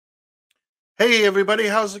Hey everybody,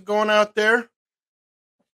 how's it going out there?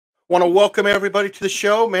 Want to welcome everybody to the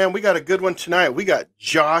show. Man, we got a good one tonight. We got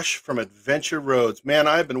Josh from Adventure Rhodes. Man,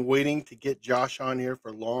 I've been waiting to get Josh on here for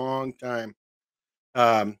a long time.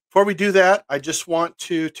 Before we do that, I just want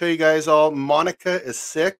to tell you guys all, Monica is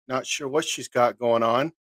sick. Not sure what she's got going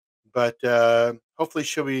on, but hopefully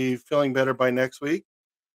she'll be feeling better by next week.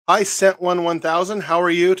 Hi, Sent1000. How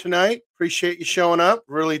are you tonight? Appreciate you showing up.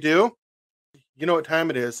 Really do. You know what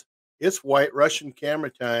time it is. It's White Russian camera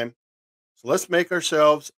time. So let's make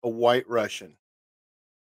ourselves a White Russian.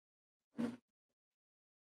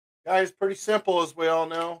 Guys, pretty simple as we all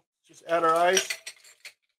know. Just add our ice.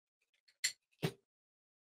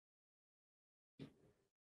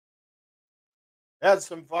 Add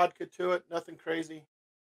some vodka to it. Nothing crazy.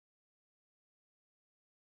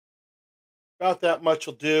 About that much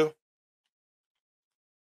will do.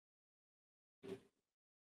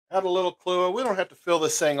 Add a little Kahlua. We don't have to fill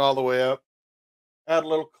this thing all the way up. Add a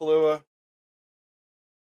little Kahlua.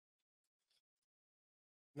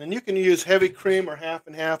 And then you can use heavy cream or half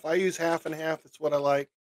and half. I use half and half. That's what I like.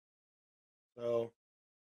 So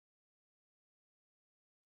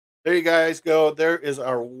there you guys go. There is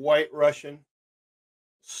our White Russian.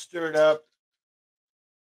 Stir it up.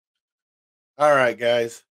 All right,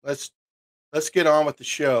 guys. Let's get on with the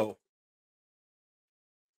show.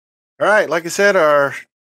 All right, like I said, our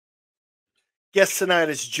guest tonight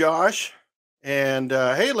is Josh. And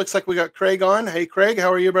hey, it looks like we got Craig on. Hey, Craig, how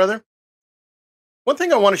are you, brother? One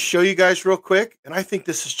thing I want to show you guys real quick, and I think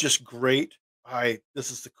this is just great. This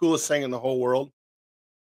is the coolest thing in the whole world.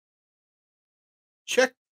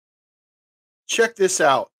 Check this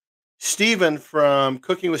out. Steven from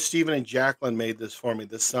Cooking with Steven and Jacqueline made this for me,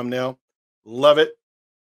 this thumbnail. Love it.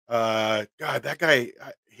 God, that guy,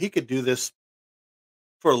 he could do this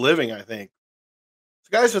for a living, I think. So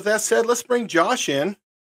guys, with that said, let's bring Josh in.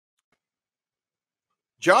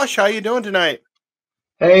 Josh, how you doing tonight?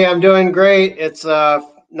 Hey, I'm doing great. It's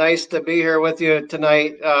nice to be here with you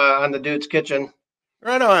tonight on the Dude's Kitchen.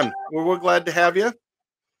 Right on. We're glad to have you.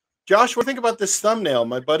 Josh, what do you think about this thumbnail?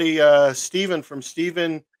 My buddy Steven from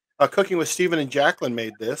Cooking with Steven and Jacqueline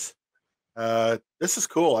made this. This is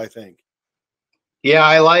cool, I think. Yeah,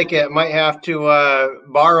 I like it. Might have to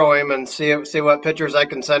borrow him and see what pictures I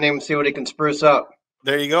can send him, see what he can spruce up.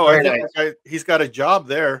 There you go. Very I think nice. he's got a job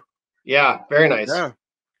there. Yeah, very nice. Yeah.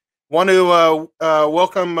 Want to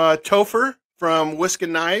welcome Topher from Whisk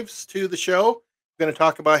and Knives to the show. We're going to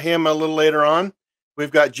talk about him a little later on. We've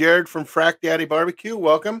got Jared from Frack Daddy Barbecue.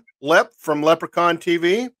 Welcome. Lep from Leprechaun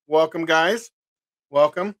TV. Welcome, guys.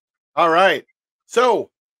 Welcome. All right. So,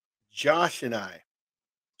 Josh and I.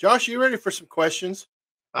 Josh, you ready for some questions?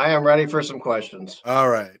 I am ready for some questions. All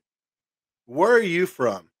right. Where are you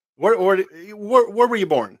from? Where were you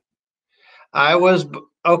born?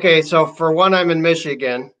 Okay, so for one, I'm in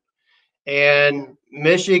Michigan. And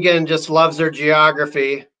Michigan just loves their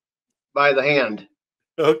geography by the hand.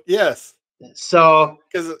 Oh, yes. So,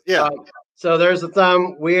 yeah. So there's a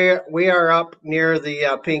thumb. We are up near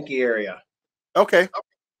the Pinky area. Okay.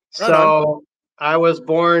 So I was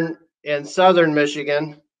born in southern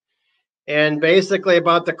Michigan, and basically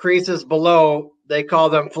about the creases below, they call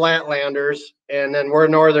them flatlanders, and then we're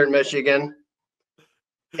northern Michigan,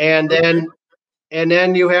 and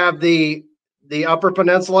then you have the Upper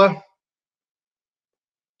Peninsula.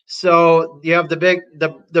 So you have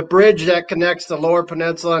the bridge that connects the Lower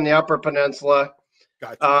Peninsula and the Upper Peninsula.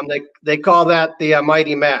 Gotcha. They call that the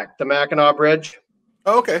Mighty Mac, the Mackinac Bridge.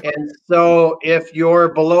 Oh, okay. And so if you're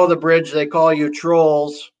below the bridge, they call you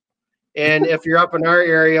trolls. And if you're up in our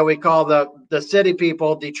area, we call the city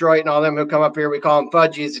people, Detroit and all them who come up here, we call them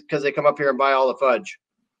fudgies because they come up here and buy all the fudge.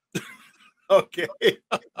 Okay.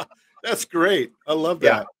 That's great. I love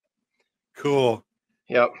that. Yeah. Cool.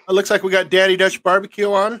 Yep. It looks like we got Daddy Dutch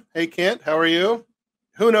Barbecue on. Hey, Kent, how are you?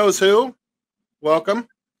 Who knows who? Welcome.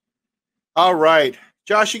 All right.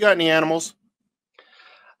 Josh, you got any animals?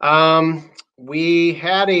 We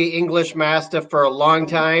had a English Mastiff for a long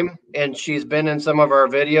time, and she's been in some of our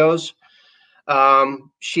videos.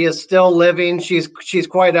 She is still living. She's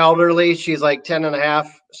quite elderly. She's like 10 and a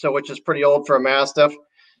half, so which is pretty old for a Mastiff.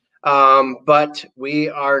 But we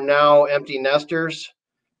are now empty nesters.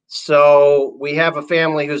 So we have a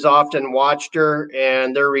family who's often watched her,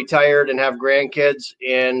 and they're retired and have grandkids,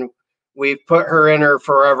 and we've put her in her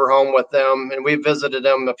forever home with them, and we've visited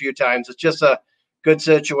them a few times. It's just a good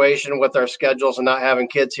situation with our schedules and not having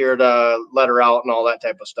kids here to let her out and all that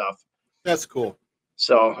type of stuff. That's cool.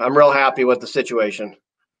 So I'm real happy with the situation.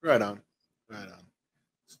 Right on. Right on.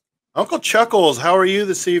 Uncle Chuckles, how are you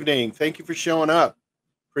this evening? Thank you for showing up.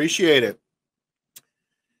 Appreciate it.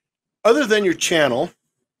 Other than your channel,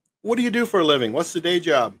 What do you do for a living? What's the day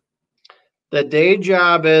job? The day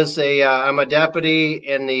job is I'm a deputy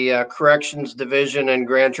in the Corrections Division in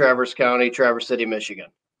Grand Traverse County, Traverse City, Michigan.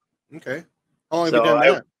 Okay. How long have you So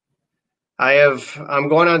done that? I'm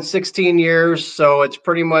going on 16 years. So it's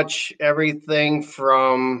pretty much everything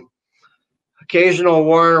from occasional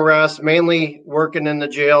warrant arrests, mainly working in the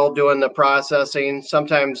jail, doing the processing,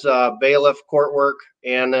 sometimes bailiff court work,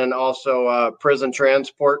 and then also prison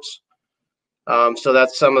transports. So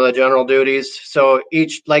that's some of the general duties. So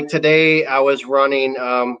like today, I was running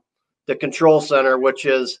the control center, which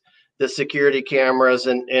is the security cameras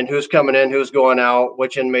and who's coming in, who's going out,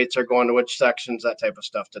 which inmates are going to which sections, that type of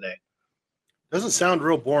stuff today. Doesn't sound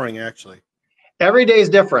real boring, actually. Every day is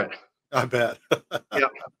different. I bet. Yeah.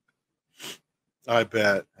 I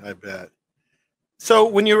bet. I bet. So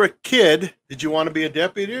when you were a kid, did you want to be a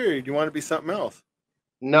deputy or did you want to be something else?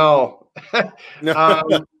 No.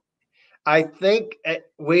 No. I think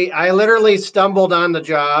I literally stumbled on the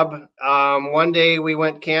job. One day we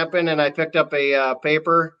went camping and I picked up a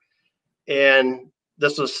paper, and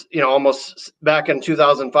this was, almost back in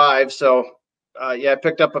 2005. So, I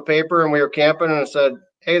picked up a paper and we were camping and I said,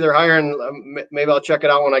 "Hey, they're hiring. Maybe I'll check it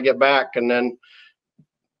out when I get back." And then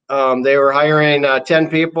they were hiring 10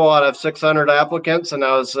 people out of 600 applicants, and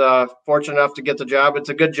I was fortunate enough to get the job. It's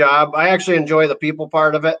a good job. I actually enjoy the people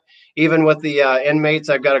part of it. Even with the inmates,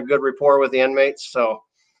 I've got a good rapport with the inmates. So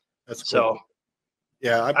That's cool.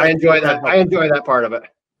 Yeah, I enjoy that. I enjoy that part of it.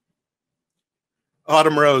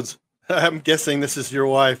 Autumn Rhodes. I'm guessing this is your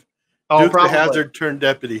wife. Oh, Duke probably. the Hazard turned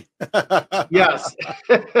deputy. Yes.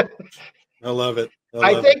 I love it.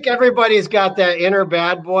 I think everybody's got that inner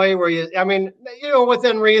bad boy where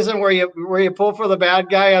within reason, where you pull for the bad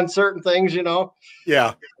guy on certain things,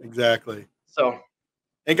 Yeah, exactly. So,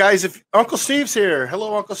 and guys, if Uncle Steve's here,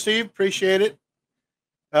 hello, Uncle Steve, appreciate it.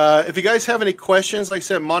 If you guys have any questions, like I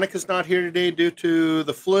said, Monica's not here today due to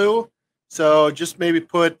the flu, so just maybe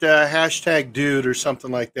put hashtag dude or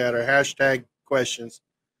something like that, or hashtag questions,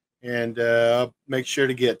 and I'll make sure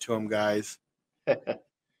to get to them, guys.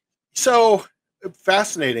 So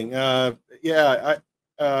fascinating. The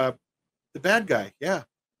bad guy, yeah.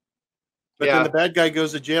 But then the bad guy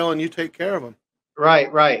goes to jail and you take care of him.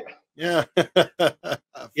 Right. Yeah.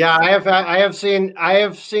 Yeah, I have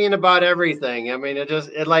seen about everything. I mean,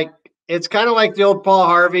 it's kind of like the old Paul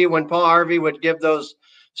Harvey, when Paul Harvey would give those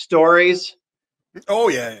stories. Oh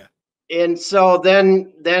yeah. And so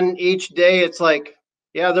then each day it's like,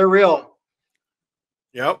 yeah, they're real.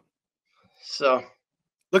 Yep. So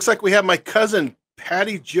looks like we have my cousin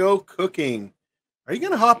Patty Joe Cooking. Are you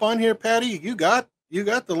gonna hop on here, Patty? You got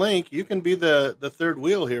the link. You can be the third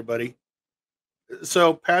wheel here, buddy.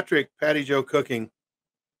 So Patty Joe Cooking,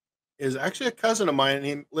 is actually a cousin of mine, and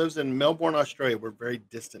he lives in Melbourne, Australia. We're very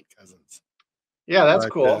distant cousins. Yeah, that's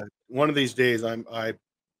cool. One of these days,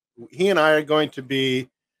 he and I are going to be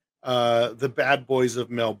the bad boys of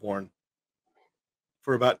Melbourne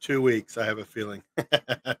for about 2 weeks. I have a feeling.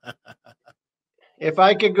 If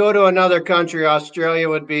I could go to another country, Australia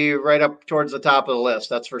would be right up towards the top of the list.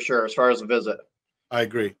 That's for sure, as far as a visit. I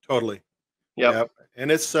agree totally. Yep. And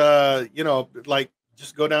it's like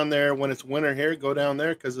just go down there when it's winter here. Go down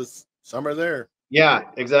there because it's summer there. Yeah,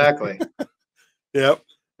 exactly. Yep.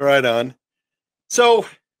 Right on. So,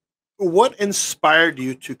 what inspired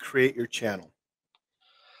you to create your channel?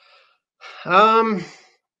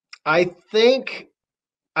 I think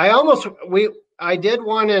I did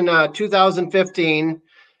one in 2015.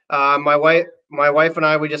 My wife and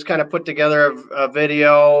I, we just kind of put together a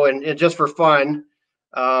video and just for fun.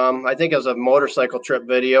 I think it was a motorcycle trip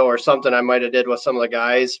video or something I might have did with some of the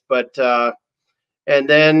guys, but and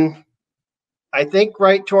then I think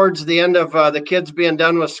right towards the end of the kids being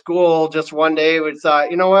done with school, just one day we thought,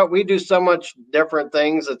 you know what, we do so much different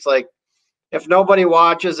things. It's like, if nobody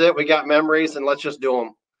watches it, we got memories, and let's just do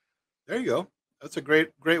them. There you go. That's a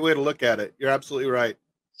great way to look at it. You're absolutely right.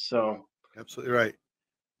 So absolutely right.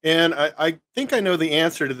 And I think I know the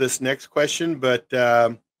answer to this next question, but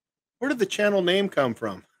where did the channel name come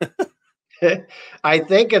from? I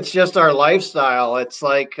think it's just our lifestyle. It's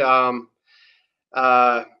like I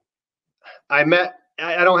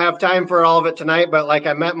don't have time for all of it tonight, but like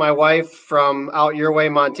I met my wife from out your way,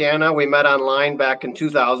 Montana. We met online back in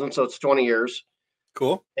 2000, so it's 20 years.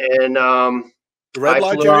 Cool. And the Red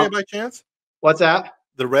Lodge area by chance? What's that?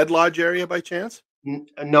 The Red Lodge area by chance?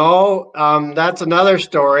 No, that's another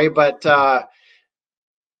story. But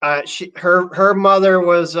her mother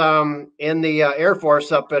was in the Air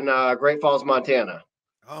Force up in Great Falls, Montana.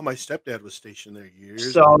 Oh, my stepdad was stationed there years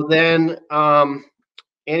ago. ago. Then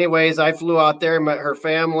anyways, I flew out there, met her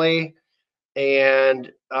family,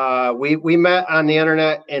 and we met on the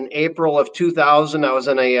internet in April of 2000. I was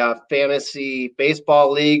in a fantasy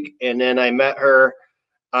baseball league, and then I met her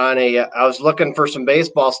on I was looking for some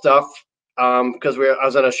baseball stuff because I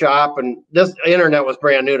was in a shop, and this internet was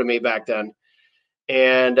brand new to me back then.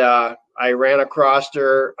 And I ran across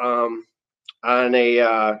her on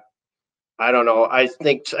I don't know. I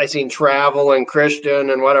think I seen Travel and Christian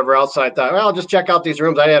and whatever else. I thought, well, I'll just check out these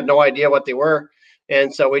rooms. I had no idea what they were.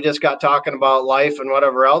 And so we just got talking about life and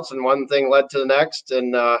whatever else. And one thing led to the next.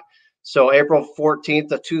 And so April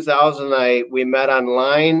 14th of 2000, we met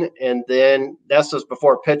online. And then this was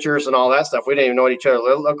before pictures and all that stuff. We didn't even know what each other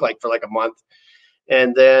looked like for like a month.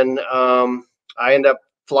 And then I ended up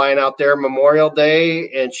flying out there Memorial Day,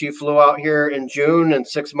 and she flew out here in June. And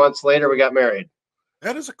 6 months later, we got married.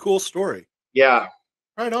 That is a cool story. Yeah.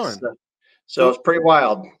 Right on. So it's pretty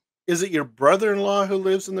wild. Is it your brother-in-law who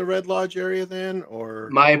lives in the Red Lodge area then, or?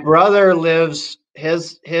 My brother lives,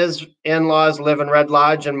 his in-laws live in Red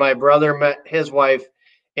Lodge, and my brother met his wife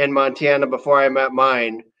in Montana before I met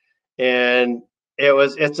mine. And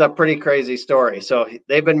it's a pretty crazy story. So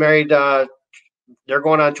they've been married, they're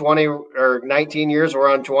going on 20 or 19 years.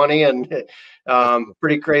 We're on 20, and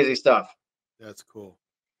pretty crazy stuff. That's cool.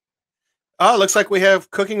 Oh, looks like we have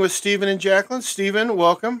Cooking with Stephen and Jacqueline. Stephen,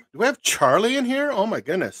 welcome. Do we have Charlie in here? Oh, my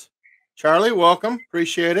goodness. Charlie, welcome.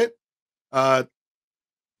 Appreciate it.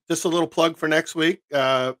 Just a little plug for next week.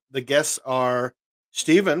 The guests are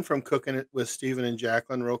Stephen from Cooking with Stephen and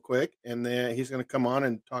Jacqueline real quick. And then he's going to come on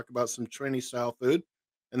and talk about some Trini-style food.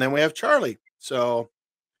 And then we have Charlie. So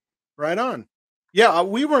right on. Yeah,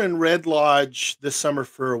 we were in Red Lodge this summer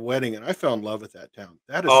for a wedding, and I fell in love with that town.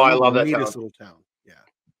 That is I love that neatest town. Little town. Yeah.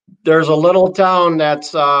 There's a little town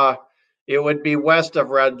that's it would be west of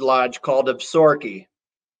Red Lodge called Absorki,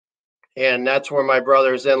 and that's where my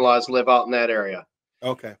brother's in-laws live, out in that area.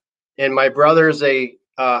 Okay. And my brother's a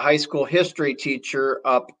high school history teacher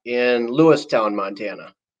up in Lewistown,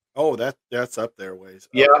 Montana. Oh, that's up there ways.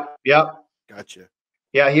 Okay. Yep. Gotcha.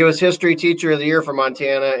 Yeah, he was history teacher of the year for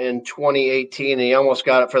Montana in 2018, and he almost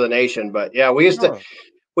got it for the nation. But yeah, we used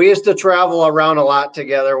to travel around a lot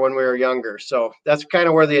together when we were younger. So that's kind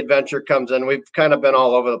of where the adventure comes in. We've kind of been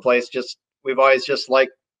all over the place. We've always just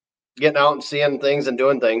liked getting out and seeing things and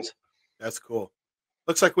doing things. That's cool.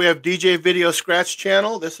 Looks like we have DJ Video Scratch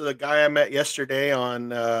Channel. This is a guy I met yesterday on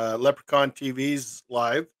Leprechaun TV's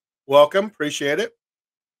live. Welcome. Appreciate it.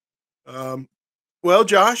 Well,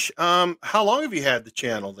 Josh, how long have you had the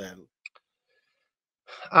channel then?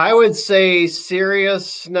 I would say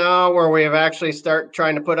serious now, where we have actually start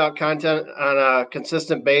trying to put out content on a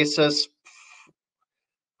consistent basis.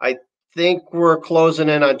 I think we're closing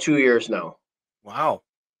in on 2 years now. Wow.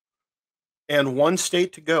 And one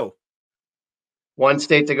state to go. One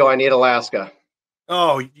state to go. I need Alaska.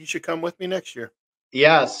 Oh, you should come with me next year.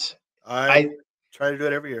 Yes. I try to do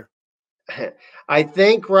it every year. I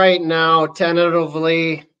think right now,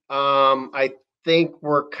 tentatively, I think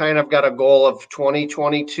we're kind of got a goal of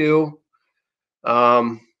 2022.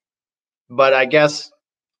 But I guess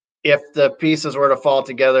if the pieces were to fall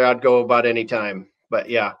together, I'd go about any time. But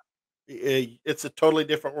yeah. It's a totally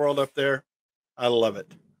different world up there. I love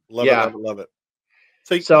it. Love it.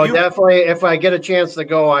 So definitely, if I get a chance to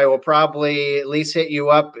go, I will probably at least hit you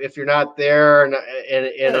up if you're not there, and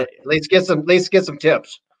at least get some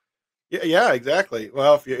tips. Yeah, exactly.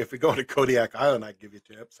 Well, if we go to Kodiak Island, I'd give you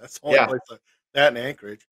tips. That's the only place that in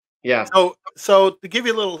Anchorage. Yeah. So to give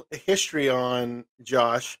you a little history on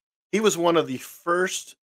Josh, he was one of the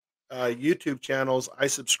first YouTube channels I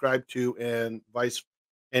subscribed to, and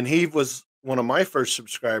he was one of my first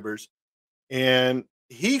subscribers. And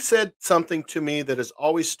he said something to me that has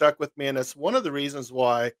always stuck with me, and that's one of the reasons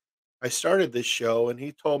why I started this show. And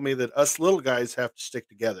he told me that us little guys have to stick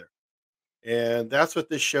together. And that's what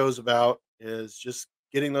this show's about, is just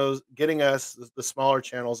getting us, the smaller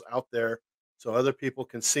channels, out there so other people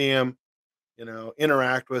can see them,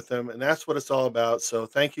 interact with them. And that's what it's all about. So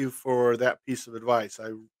thank you for that piece of advice. I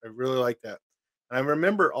really like that. And I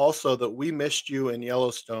remember also that we missed you in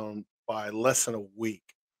Yellowstone by less than a week.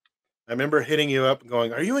 I remember hitting you up and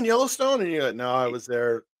going, "Are you in Yellowstone?" And you're like, "No, I was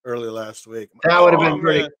there early last week." That would have been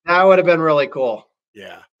pretty. That would have been really cool.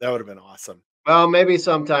 Yeah, that would have been awesome. Well, maybe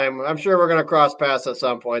sometime. I'm sure we're going to cross paths at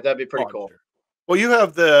some point. That'd be pretty cool. Sure. Well, you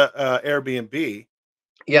have the Airbnb.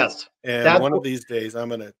 Yes. And one of these days,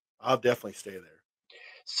 I'll definitely stay there.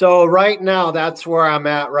 So right now, that's where I'm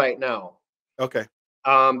at right now. Okay.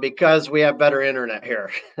 Because we have better internet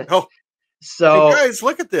here. Oh. So hey guys,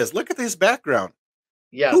 look at this. Look at this background.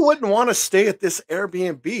 Yes. Who wouldn't want to stay at this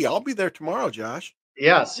Airbnb? I'll be there tomorrow, Josh.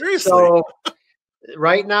 Yes. Seriously. So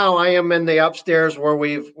Right now, I am in the upstairs where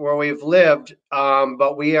we've lived,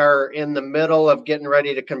 but we are in the middle of getting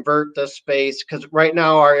ready to convert this space because right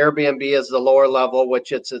now our Airbnb is the lower level,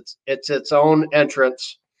 which it's own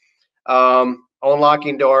entrance, own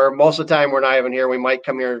locking door. Most of the time, we're not even here. We might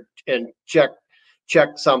come here and check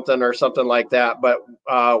something or something like that. But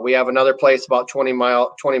we have another place about 20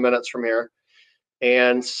 minutes from here,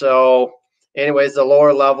 and so anyways, the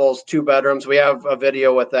lower levels, 2 bedrooms. We have a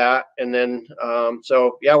video with that. And then,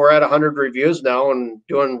 so yeah, we're at 100 reviews now and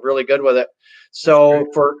doing really good with it. So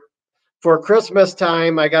for Christmas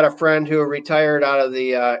time, I got a friend who retired out of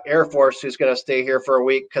the Air Force who's going to stay here for a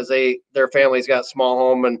week because their family's got a small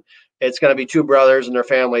home, and it's going to be 2 brothers and their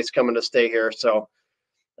families coming to stay here. So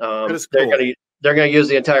That is they're cool. going to use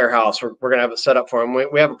the entire house. We're going to have it set up for them.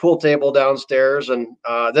 We have a pool table downstairs, and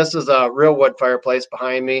this is a real wood fireplace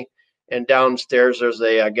behind me. And downstairs, there's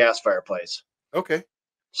a gas fireplace. Okay.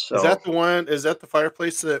 So Is that the one? Is that the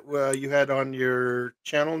fireplace that you had on your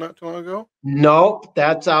channel not too long ago? nope,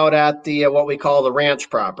 that's out at the what we call the ranch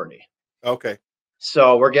property. Okay.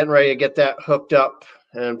 So we're getting ready to get that hooked up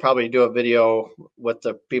and probably do a video with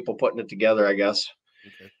the people putting it together, I guess.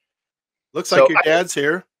 Okay. Looks So like your dad's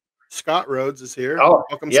here. Scott Rhodes is here. oh,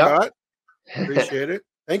 Welcome, yeah. Scott. Appreciate it.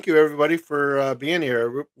 Thank you, everybody, for being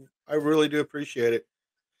here. I really do appreciate it.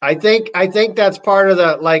 I think that's part of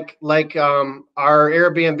the our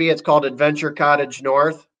Airbnb. It's called Adventure Cottage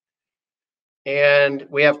North, and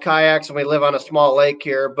we have kayaks and we live on a small lake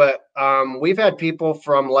here. But we've had people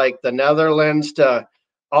from like the Netherlands to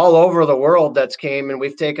all over the world that's came, and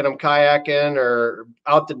we've taken them kayaking or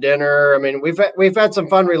out to dinner. I mean, we've had some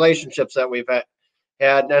fun relationships that we've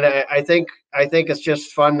had, and I think it's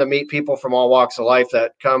just fun to meet people from all walks of life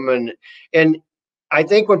that come and I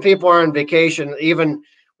think when people are on vacation, even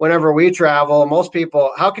whenever we travel, most people,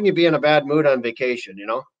 how can you be in a bad mood on vacation, you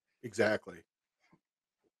know? Exactly.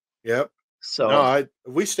 Yep. So No,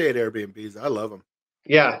 we stay at Airbnbs. I love them.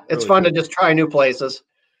 yeah, it's Really fun do. to just try new places.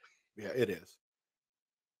 Yeah, it is.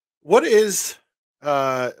 Where's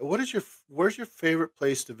your favorite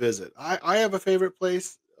place to visit? I have a favorite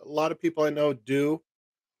place. A lot of people I know do.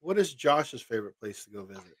 What is Josh's favorite place to go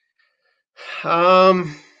visit?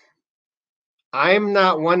 Um, I'm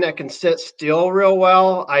not one that can sit still real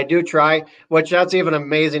well. I do try, which that's even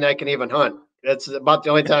amazing. I can even hunt. That's about the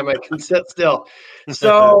only time I can sit still.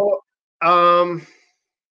 So,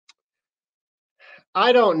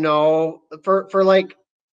 I don't know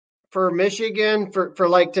for Michigan for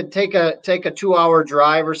like to take a 2 hour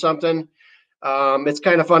drive or something. It's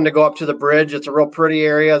kind of fun to go up to the bridge. It's a real pretty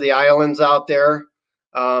area. The islands out there.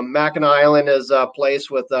 Mackinac Island is a place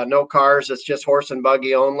with no cars. It's just horse and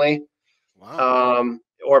buggy only. Wow.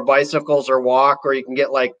 Or bicycles or walk, or you can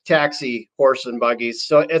get like taxi horse and buggies.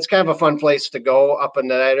 So it's kind of a fun place to go up in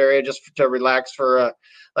that area just to relax for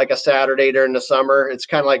like a Saturday during the summer. It's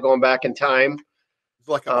kind of like going back in time. It's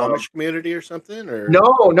like an Amish community or something, or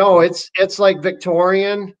No, it's like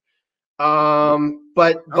Victorian.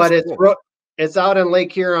 But sounds cool. it's out in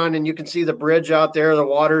Lake Huron, and you can see the bridge out there. The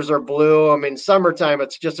waters are blue. I mean, summertime,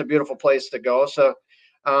 it's just a beautiful place to go. So,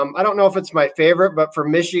 I don't know if it's my favorite, but for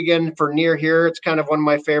Michigan, for near here, it's kind of one of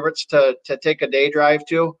my favorites to take a day drive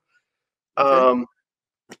to. Okay.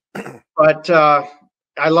 Um, but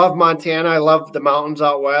I love Montana. I love the mountains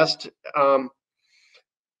out west.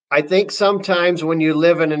 I think sometimes when you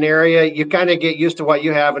live in an area, you kind of get used to what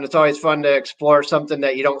you have, and it's always fun to explore something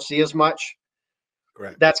that you don't see as much.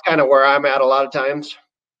 Correct. That's kind of where I'm at a lot of times.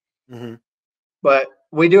 Mm-hmm. But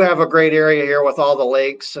we do have a great area here with all the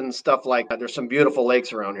lakes and stuff like that. There's some beautiful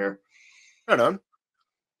lakes around here. Right on.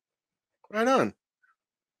 Right on.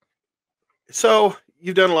 So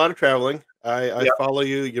you've done a lot of traveling. I Yeah. follow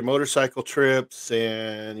your motorcycle trips,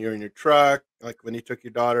 and you're in your truck, like when you took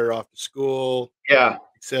your daughter off to school, Yeah.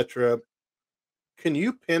 etc. Can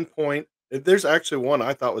you pinpoint? There's actually one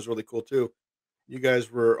I thought was really cool too. You guys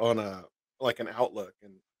were on an outlook,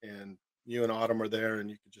 and you and Autumn are there, and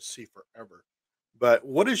you could just see forever. But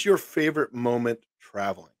what is your favorite moment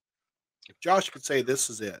traveling? If Josh could say this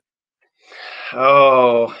is it.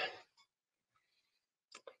 Oh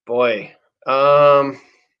boy.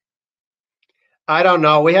 I don't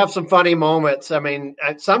know. We have some funny moments. I mean,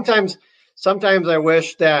 sometimes I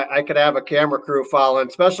wish that I could have a camera crew following,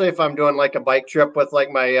 especially if I'm doing like a bike trip with like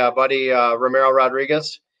my buddy Romero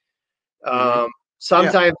Rodriguez. Hmm. Um, Yeah.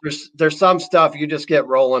 sometimes there's some stuff you just get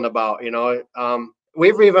rolling about, you know.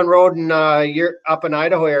 We've even rode in year up in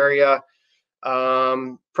Idaho area,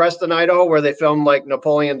 Preston, Idaho, where they filmed like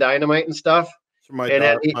Napoleon Dynamite and stuff. So my And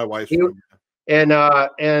then daughter, my wife's he from.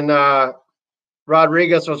 and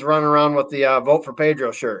Rodriguez was running around with the Vote for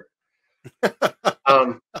Pedro shirt.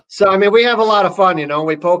 So I mean, we have a lot of fun. You know,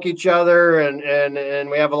 we poke each other, and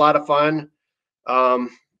we have a lot of fun. Um,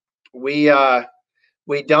 we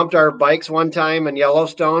dumped our bikes one time in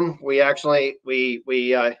Yellowstone. We actually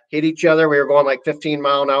hit each other. We were going like 15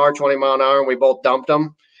 mile an hour, 20 mile an hour, and we both dumped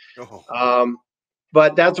them. Oh,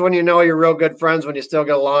 But that's when you know you're real good friends, when you still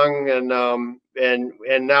get along, and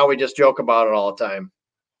now we just joke about it all the time.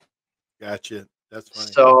 gotcha. That's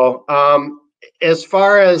funny. So as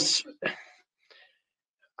far as,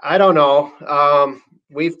 I don't know,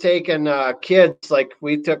 we've taken kids, like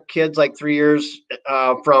we took kids like 3 years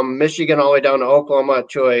from Michigan all the way down to Oklahoma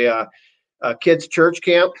to a kids church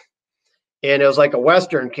camp. And it was like a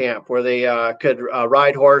Western camp where they could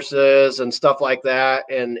ride horses and stuff like that.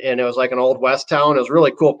 And it was like an old West town. It was a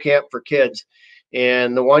really cool camp for kids.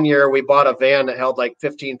 And the one year we bought a van that held like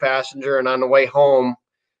 15 passenger. And on the way home,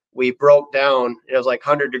 we broke down. It was like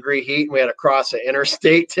 100-degree heat. And we had to cross an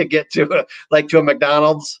interstate to get to a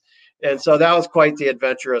McDonald's. And so that was quite the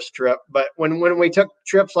adventurous trip. But when we took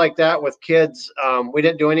trips like that with kids, we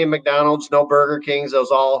didn't do any McDonald's, no Burger Kings. It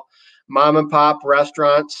was all mom and pop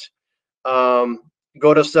restaurants.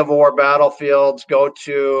 Go to Civil War battlefields, go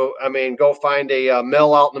find a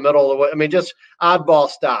mill out in the middle of the, just oddball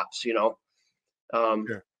stops, you know?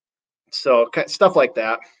 Sure. So stuff like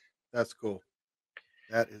that. That's cool.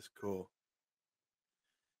 That is cool.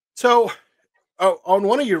 So on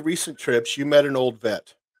one of your recent trips, you met an old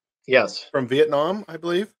vet. Yes. From Vietnam, I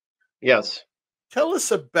believe. Yes. Tell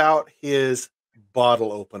us about his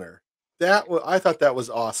bottle opener. I thought that was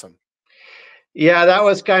awesome. Yeah, that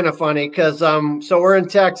was kind of funny because so we're in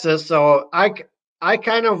Texas, so I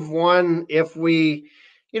kind of won if we,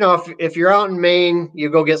 you know, if you're out in Maine, you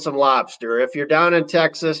go get some lobster. If you're down in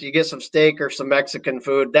Texas, you get some steak or some Mexican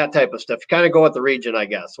food, that type of stuff. You kind of go with the region, I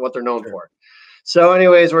guess, what they're known for. So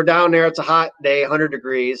anyways, we're down there. It's a hot day, 100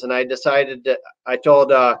 degrees, and I decided to, I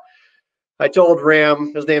told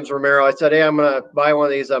Ram, his name's Romero, I said, hey, I'm going to buy one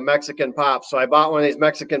of these Mexican pops. So I bought one of these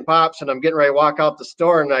Mexican pops, and I'm getting ready to walk out the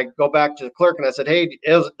store, and I go back to the clerk, and I said, hey,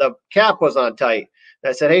 the cap was on tight. And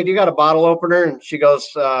I said, hey, do you got a bottle opener? And she goes,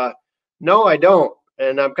 no, I don't.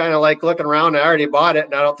 And I'm kind of like looking around. I already bought it,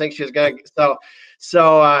 and I don't think she's going to.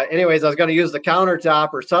 So anyways, I was going to use the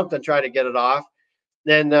countertop or something, try to get it off.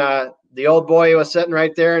 Then the old boy was sitting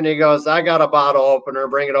right there, and he goes, I got a bottle opener.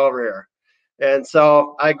 Bring it over here. And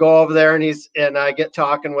so I go over there, and I get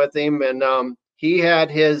talking with him, and he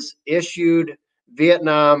had his issued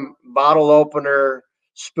Vietnam bottle opener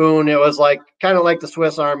spoon. It was like kind of like the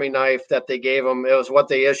Swiss Army knife that they gave him. It was what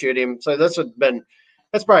they issued him. So that's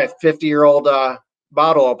probably a 50-year-old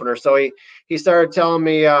bottle opener. So he started telling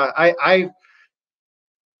me, I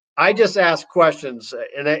just ask questions,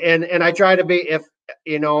 and I try to be, if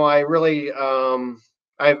you know, I really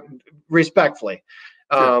I respectfully.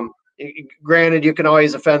 Sure. Granted, you can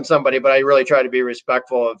always offend somebody, but I really try to be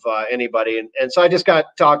respectful of anybody. And so I just got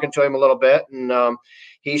talking to him a little bit, and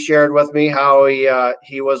he shared with me how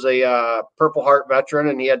he was a Purple Heart veteran,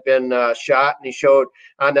 and he had been shot. And he showed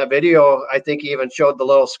on that video, I think he even showed the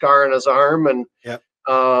little scar on his arm, and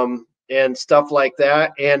stuff like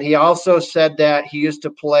that. And he also said that he used to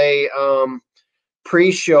play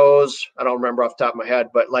pre-shows. I don't remember off the top of my head,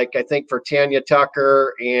 but like I think for Tanya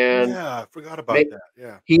Tucker, and yeah, I forgot about that.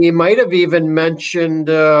 Yeah, he might have even mentioned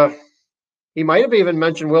Willie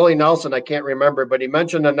Nelson. I can't remember, but he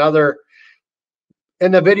mentioned another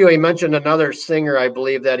in the video. He mentioned another singer, I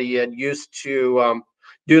believe, that he had used to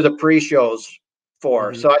do the pre-shows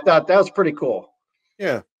for. So I thought that was pretty cool.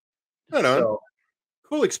 Yeah, I know. So,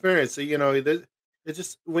 cool experience. You know, it's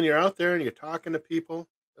just when you're out there and you're talking to people,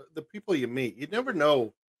 the people you meet, you never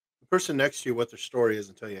know the person next to you what their story is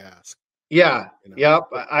until you ask. Yeah. You know? Yep.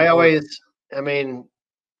 I mean,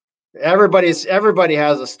 everybody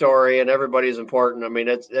has a story, and everybody's important. I mean,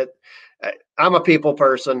 I'm a people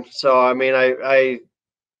person, so I mean, I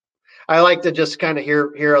like to just kind of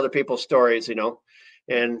hear other people's stories, you know,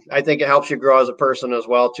 and I think it helps you grow as a person as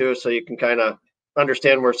well too, so you can kind of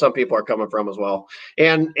understand where some people are coming from as well,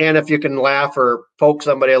 and if you can laugh or poke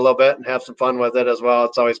somebody a little bit and have some fun with it as well,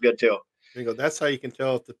 it's always good too. There you go. That's how you can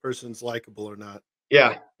tell if the person's likable or not.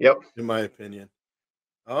 Yeah. Yep. In my opinion.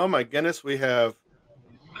 Oh my goodness, we have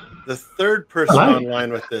the third person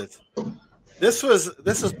online with this. This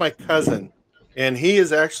is my cousin, and he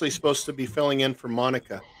is actually supposed to be filling in for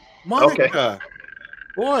Monica. Monica,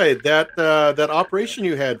 boy, that operation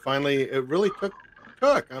you had finally, it really took.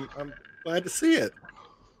 I'm glad to see it.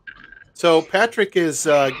 So Patrick is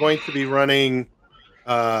going to be running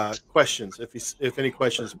questions if any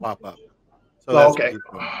questions pop up. So that's what he's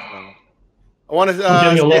doing. So I want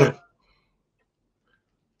to.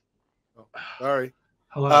 Sorry.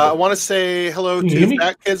 Hello. I want to say hello Can you hear to me?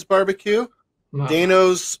 Fat Kids Barbecue. No.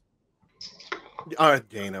 Dano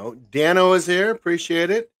is here. Appreciate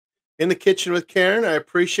it. In the kitchen with Karen. I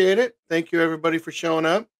appreciate it. Thank you, everybody, for showing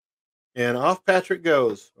up. And off Patrick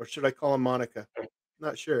goes, or should I call him Monica?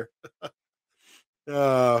 Not sure.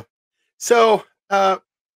 So,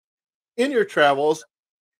 in your travels,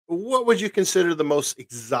 what would you consider the most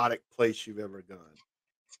exotic place you've ever gone?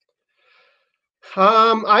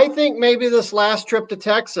 I think maybe this last trip to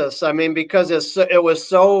Texas. I mean, because it was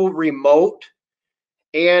so remote,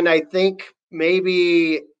 and I think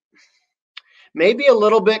maybe a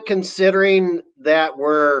little bit considering that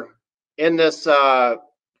we're in this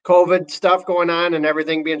COVID stuff going on and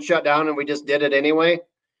everything being shut down, and we just did it anyway.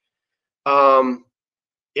 I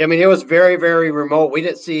mean, it was very, very remote. We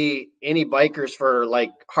didn't see any bikers for I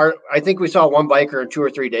think we saw one biker in 2 or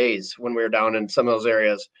 3 days when we were down in some of those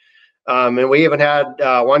areas. And we even had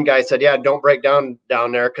one guy said, yeah, don't break down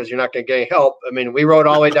there because you're not going to get any help. I mean, we rode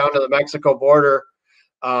all the way down to the Mexico border,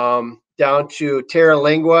 down to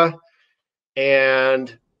Terralingua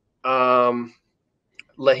and Lajitas.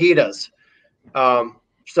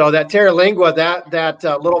 So that Terralingua, that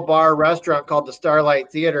little bar restaurant called the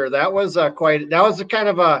Starlight Theater, that was a kind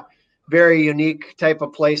of a very unique type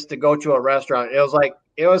of place to go to a restaurant. It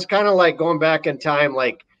was kind of like going back in time,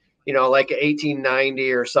 like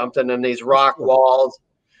 1890 or something, and these rock walls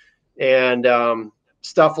and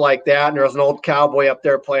stuff like that. And there was an old cowboy up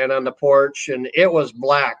there playing on the porch, and it was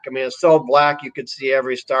black. I mean, it's so black you could see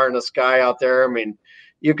every star in the sky out there. I mean,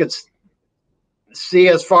 you could see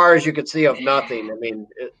as far as you could see of nothing. I mean,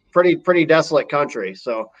 pretty desolate country.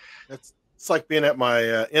 So It's like being at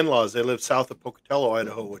my in-laws. They live south of Pocatello,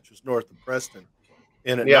 Idaho, which is north of Preston.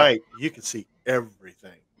 And at night, you can see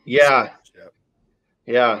everything. Yeah.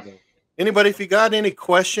 Yeah. Anybody, if you got any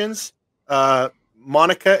questions,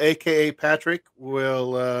 Monica, aka Patrick,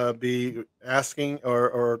 will be asking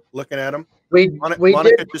or looking at them.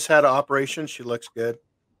 Monica just had an operation. She looks good.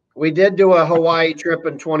 We did do a Hawaii trip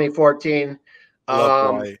in 2014.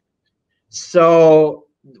 Love Hawaii. So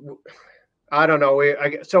I don't know.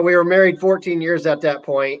 We were married 14 years at that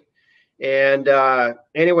point. And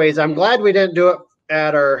anyways, I'm glad we didn't do it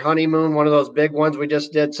at our honeymoon, one of those big ones. We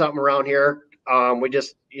just did something around here. We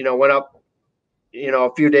just, went up, a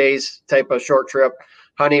few days type of short trip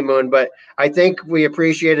honeymoon. But I think we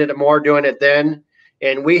appreciated it more doing it then.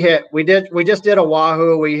 And we just did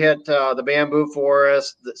Oahu. We hit the bamboo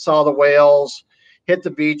forest, saw the whales, hit the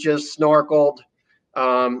beaches, snorkeled,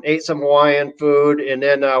 ate some Hawaiian food. And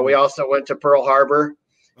then we also went to Pearl Harbor.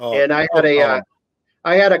 And I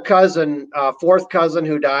had a cousin, fourth cousin,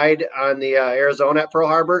 who died on the Arizona at Pearl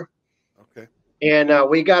Harbor. Okay. And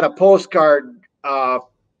we got a postcard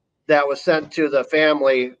that was sent to the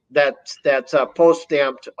family that's post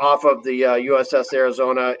stamped off of the USS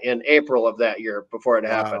Arizona in April of that year before it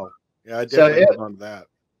happened. Yeah, I definitely on that.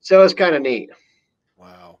 So it's kind of neat.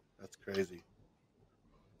 Wow, that's crazy.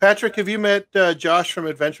 Patrick, have you met Josh from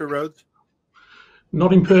Adventure Rhoades?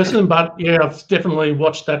 Not in person, but yeah, I've definitely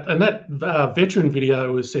watched that. And that veteran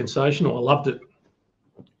video was sensational. I loved it.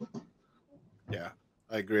 Yeah,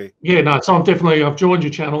 I agree. Yeah, no, so I've joined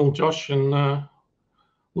your channel, Josh, and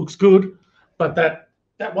looks good. But that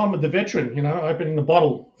one with the veteran, opening the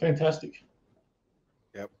bottle, fantastic.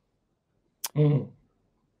 Yep.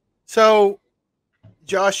 So,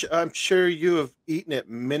 Josh, I'm sure you have eaten at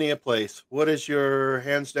many a place. What is your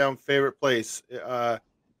hands down favorite place? I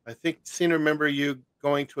remember you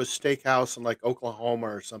going to a steakhouse in like Oklahoma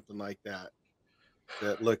or something like that.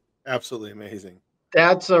 That looked absolutely amazing.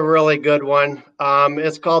 That's a really good one.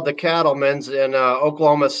 It's called the Cattleman's in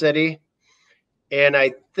Oklahoma City. And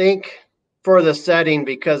I think for the setting,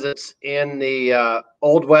 because it's in the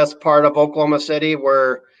old west part of Oklahoma City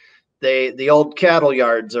where the old cattle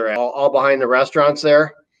yards are all behind the restaurants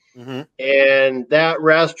there. Mm-hmm. And that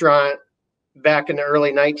restaurant back in the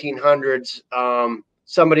early 1900s,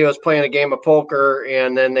 somebody was playing a game of poker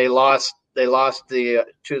and then they lost to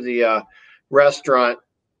the restaurant.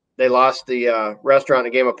 They lost the restaurant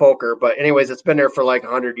in a game of poker. But anyways, it's been there for like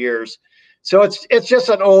 100 years. So it's just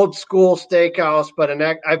an old school steakhouse, but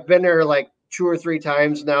I've been there like 2 or 3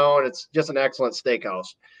 times now, and it's just an excellent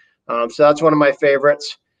steakhouse. So that's one of my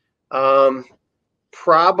favorites.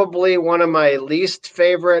 Probably one of my least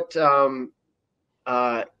favorite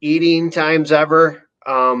eating times ever.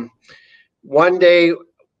 One day,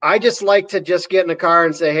 I just like to just get in the car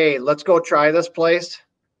and say, hey, let's go try this place.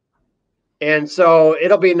 And so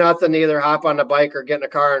it'll be nothing to either hop on the bike or get in the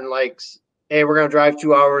car and hey, we're going to drive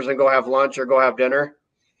 2 hours and go have lunch or go have dinner.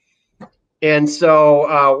 And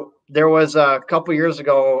so there was a couple years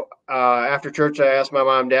ago after church, I asked my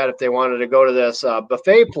mom and dad if they wanted to go to this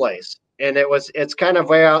buffet place. And it's kind of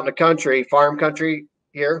way out in the country, farm country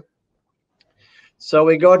here. So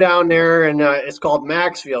we go down there, and it's called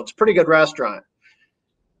Maxfield. It's a pretty good restaurant.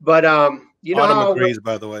 But you know Autumn agrees,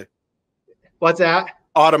 by the way. What's that?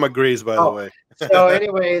 Autumn agrees, by the way. So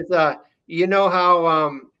anyways, you know how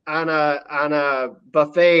on a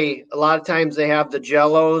buffet, a lot of times they have the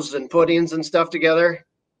jellos and puddings and stuff together.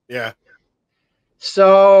 Yeah.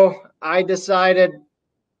 So I decided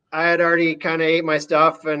I had already kind of ate my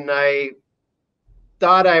stuff, and I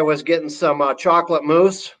thought I was getting some chocolate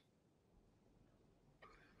mousse.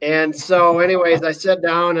 And so anyways, I sit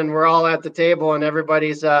down, and we're all at the table, and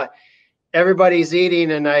everybody's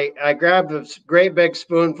eating, and I grabbed this great big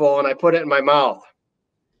spoonful and I put it in my mouth.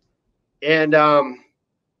 And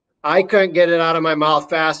I couldn't get it out of my mouth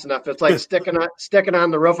fast enough. It's like sticking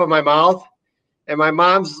on the roof of my mouth. And my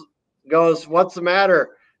mom's goes, "What's the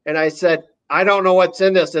matter?" And I said, "I don't know what's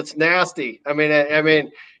in this. It's nasty." I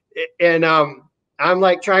mean, and I'm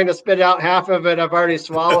like trying to spit out half of it. I've already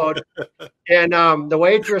swallowed. And the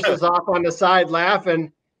waitress is off on the side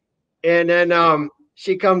laughing. And then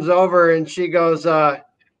she comes over and she goes,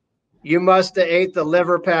 "You must have ate the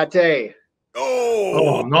liver pate."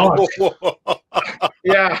 Oh, nice.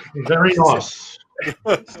 Yeah. Very nice.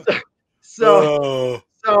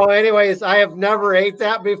 So anyways, I have never ate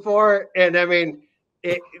that before. And I mean,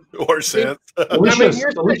 or since. Delicious.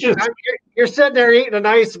 You're sitting there eating a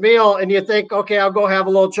nice meal and you think, okay, I'll go have a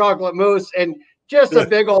little chocolate mousse, and just a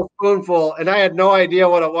big old spoonful. And I had no idea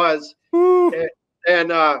what it was.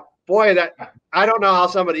 And boy, that I don't know how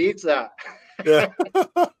somebody eats that. Yeah.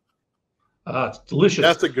 It's delicious.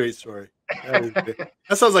 That's a great story. That is good.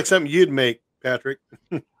 That sounds like something you'd make, Patrick.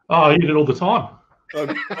 Oh, I eat it all the time.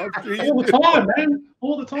 I'm sure All the time, man.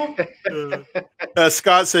 All the time.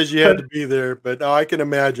 Scott says you had to be there, but no, I can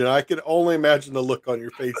imagine. I can only imagine the look on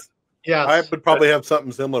your face. Yeah, I would probably have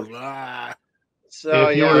something similar. Ah. So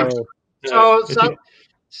yeah.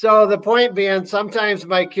 So the point being, sometimes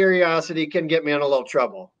my curiosity can get me in a little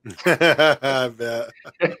trouble. I bet.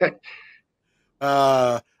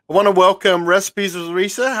 I want to welcome Recipes with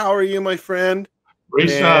Resa. How are you, my friend?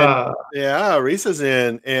 Resa. Yeah, Resa's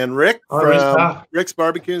in. And Rick from Resa. Rick's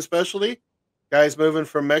Barbecue and Specialty. Guy's moving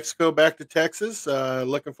from Mexico back to Texas.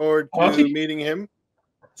 Looking forward to meeting him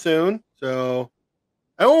soon. So,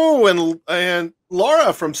 and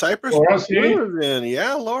Laura from Cypress. Laura's here.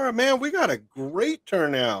 Yeah, Laura, man, we got a great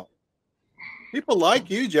turnout. People like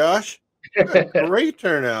you, Josh. Great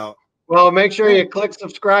turnout. Well, make sure you click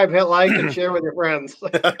subscribe, hit like, and share with your friends.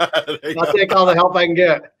 I'll take all the help I can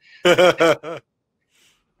get.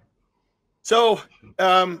 So,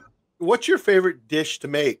 what's your favorite dish to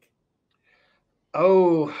make?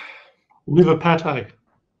 Oh, liver pate.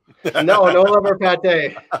 No liver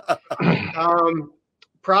pate.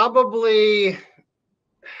 Probably,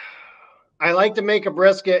 I like to make a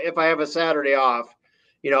brisket if I have a Saturday off.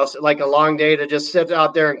 You know, like a long day to just sit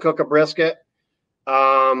out there and cook a brisket.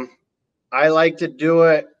 I like to do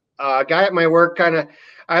it. A guy at my work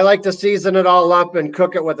I like to season it all up and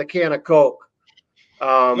cook it with a can of Coke.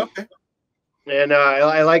 Okay. And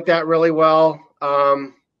I like that really well.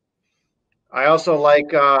 I also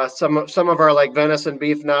like some of our like venison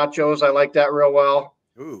beef nachos. I like that real well.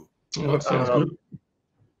 Ooh, that sounds good.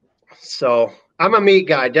 So I'm a meat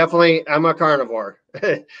guy. Definitely, I'm a carnivore.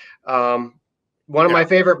 One of my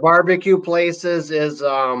favorite barbecue places is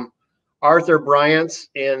Arthur Bryant's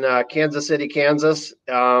in Kansas City, Kansas.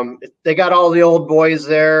 They got all the old boys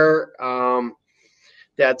there.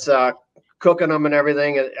 That's cooking them and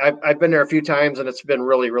everything. And I've been there a few times, and it's been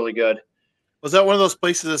really, really good. Was that one of those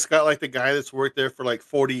places that's got like the guy that's worked there for like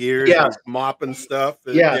 40 years? Yeah. Mopping stuff.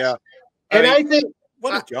 And, yes. Yeah. I think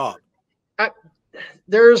what a job.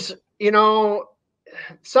 There's,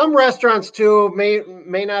 some restaurants too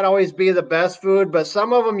may not always be the best food, but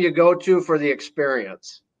some of them you go to for the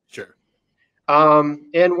experience. Sure.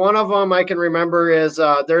 And one of them I can remember is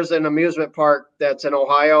there's an amusement park that's in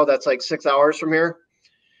Ohio that's like 6 hours from here.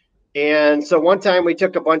 And so one time we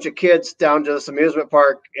took a bunch of kids down to this amusement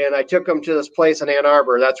park, and I took them to this place in Ann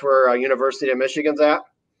Arbor. That's where University of Michigan's at.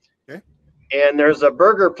 Okay. And there's a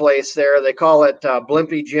burger place there. They call it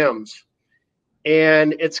Blimpie Jim's.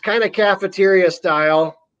 And it's kind of cafeteria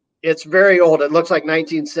style. It's very old. It looks like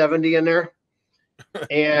 1970 in there.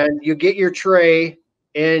 And you get your tray,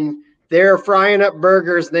 and they're frying up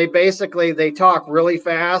burgers. And they talk really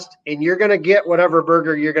fast, and you're going to get whatever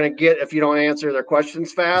burger you're going to get if you don't answer their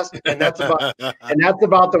questions fast. And that's about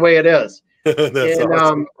the way it is. That's and,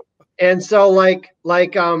 awesome. And so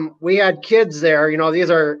we had kids there, you know, these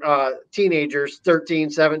are teenagers, 13,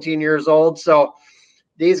 17 years old. So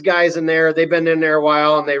these guys in there, they've been in there a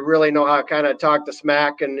while and they really know how to kind of talk the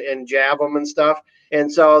smack and jab them and stuff.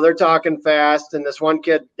 And so they're talking fast. And this one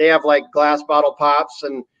kid, they have like glass bottle pops.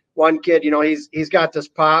 And one kid, you know, he's got this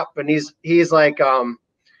pop and he's like,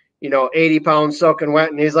 you know, 80 pounds soaking wet.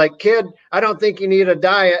 And he's like, kid, I don't think you need a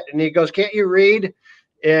diet. And he goes, can't you read?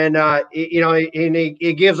 And, you know,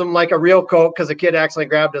 he gives him like a real Coke because the kid actually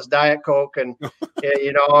grabbed his Diet Coke. And,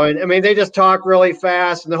 you know, and I mean, they just talk really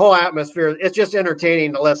fast and the whole atmosphere, it's just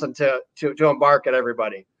entertaining to listen to embark at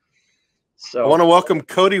everybody. So I want to welcome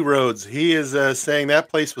Cody Rhodes. He is saying that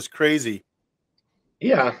place was crazy.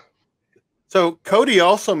 Yeah. So Cody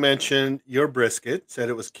also mentioned your brisket, said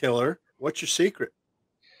it was killer. What's your secret?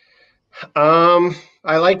 I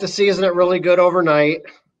like to season it really good overnight.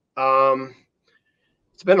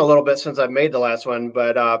 It's been a little bit since I've made the last one,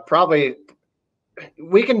 but probably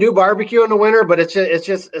we can do barbecue in the winter, but it's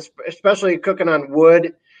just especially cooking on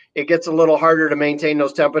wood, it gets a little harder to maintain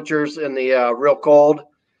those temperatures in the real cold.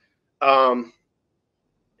 Yeah,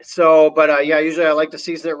 usually I like to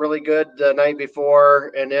season it really good the night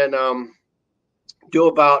before, and then do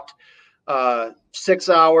about 6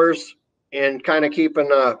 hours and kind of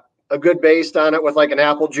keeping a good baste on it with like an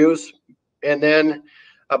apple juice, and then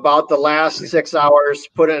about the last 6 hours,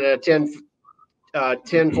 put it in a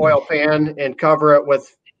tin foil pan and cover it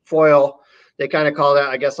with foil. They kind of call that,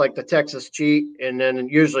 I guess, like the Texas cheat. And then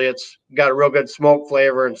usually it's got a real good smoke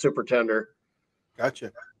flavor and super tender.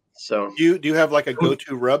 Gotcha. So do you have like a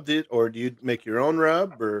go-to rub, or do you make your own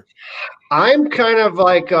rub? Or I'm kind of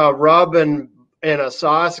like a rub and a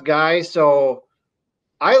sauce guy. So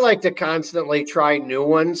I like to constantly try new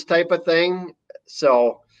ones type of thing.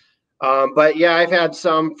 So but yeah, I've had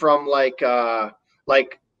some from like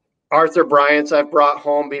Arthur Bryant's I've brought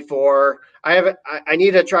home before. I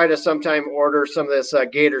need to try to sometime order some of this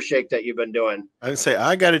Gator Shake that you've been doing. I can say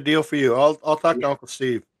I got a deal for you. I'll talk to Uncle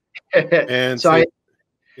Steve. And so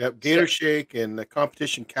Gator Shake and the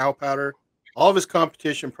competition cow powder. All of his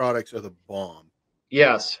competition products are the bomb.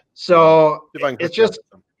 Yes. So it's just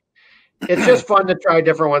fun to try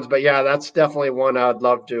different ones. But yeah, that's definitely one I'd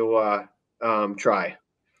love to try.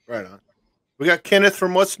 Right on. We got Kenneth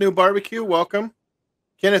from What's New Barbecue. Welcome.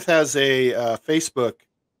 Kenneth has a Facebook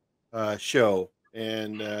show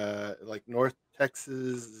and like North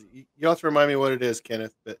Texas. You have to remind me what it is,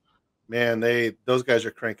 Kenneth. But man, those guys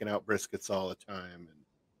are cranking out briskets all the time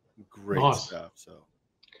and great stuff. So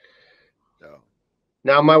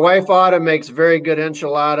now my wife Autumn makes very good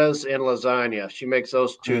enchiladas and lasagna. She makes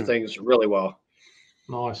those two things really well.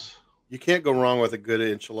 Nice. You can't go wrong with a good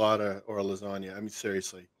enchilada or a lasagna. I mean,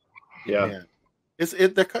 seriously. Yeah.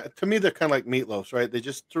 To me, they're kind of like meatloafs, right? They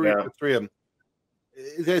just three of them.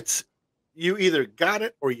 It's you either got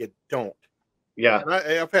it or you don't. Yeah. And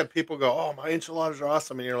I've had people go, "Oh, my enchiladas are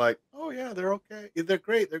awesome," and you're like, "Oh yeah, they're okay. They're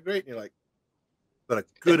great. They're great." And you're like, "But a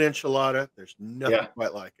good enchilada, there's nothing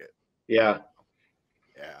quite like it." Yeah.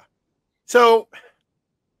 Yeah. So,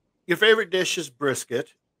 your favorite dish is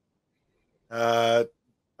brisket. I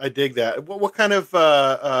dig that. What kind of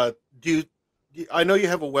do you? I know you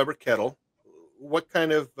have a Weber kettle. What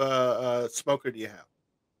kind of smoker do you have?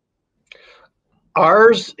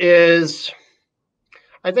 Ours is,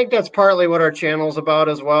 I think that's partly what our channel's about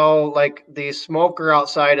as well. Like the smoker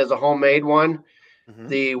outside is a homemade one. Mm-hmm.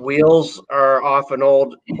 The wheels are off an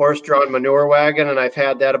old horse-drawn manure wagon, and I've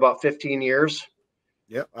had that about 15 years.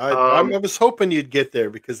 Yep, I was hoping you'd get there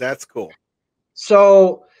because that's cool.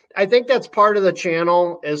 So I think that's part of the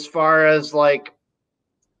channel as far as like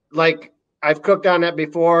I've cooked on it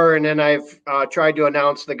before, and then I've tried to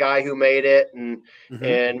announce the guy who made it and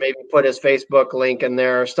maybe put his Facebook link in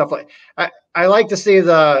there, stuff like I like to see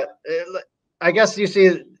I guess you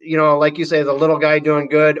see, you know, like you say, the little guy doing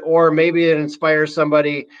good, or maybe it inspires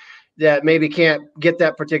somebody that maybe can't get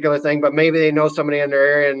that particular thing, but maybe they know somebody in their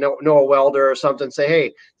area and know a welder or something, say,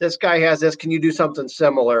 hey, this guy has this, can you do something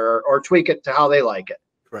similar or tweak it to how they like it?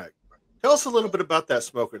 Correct. Tell us a little bit about that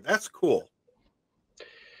smoker. That's cool.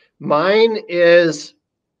 Mine is,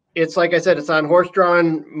 it's like I said, it's on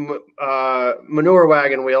horse-drawn manure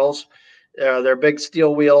wagon wheels. They're big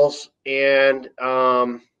steel wheels, and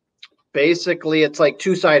basically it's like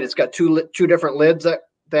two-sided. It's got two different lids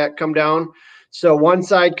that come down. So one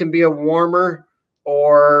side can be a warmer,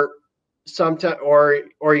 or sometimes, or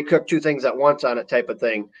you cook two things at once on it, type of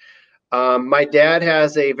thing. My dad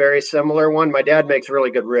has a very similar one. My dad makes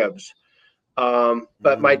really good ribs,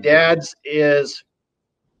 but my dad's is.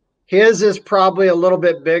 His is probably a little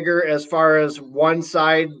bit bigger as far as one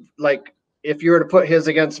side. Like if you were to put his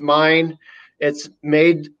against mine, It's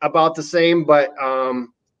made about the same, but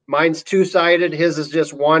mine's two-sided. His is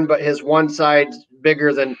just one, but his one side's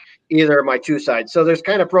bigger than either of my two sides. So there's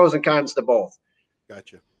kind of pros and cons to both.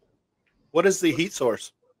 Gotcha. What is the heat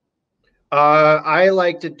source? I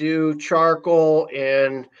like to do charcoal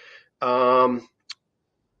and a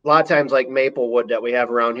lot of times like maple wood that we have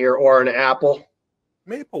around here, or an apple.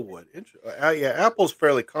 Maple wood. Yeah, apple's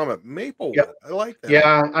fairly common. Maple wood. I like that.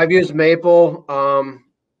 Yeah, I've used maple.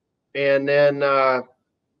 And then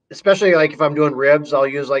especially like if I'm doing ribs, I'll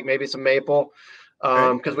use like maybe some maple.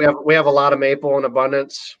 Because we have a lot of maple in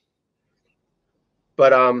abundance.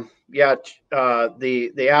 But yeah,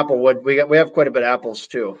 the apple wood, we have quite a bit of apples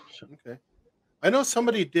too. So. Okay. I know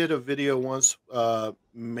somebody did a video once,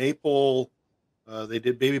 maple. They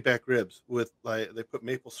did baby back ribs with like they put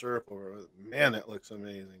maple syrup over it. Man, that looks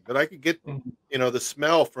amazing. But I could get the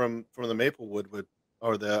smell from the maple wood would,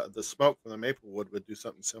 or the smoke from the maple wood would do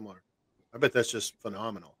something similar. I bet that's just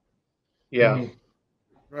phenomenal. Yeah.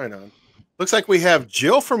 Right on. Looks like we have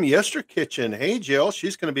Jill from Yester Kitchen. Hey, Jill.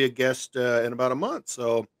 She's going to be a guest in about a month.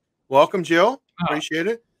 So welcome, Jill. Appreciate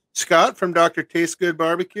it. Scott from Dr. Taste Good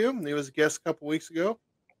Barbecue. He was a guest a couple weeks ago.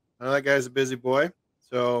 That guy's a busy boy.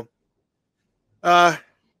 So how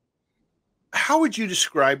would you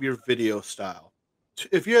describe your video style?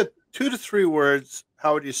 If you had 2 to 3 words,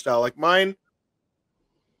 how would you style? Like mine,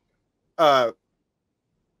 fat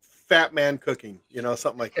man cooking,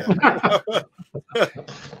 something like that.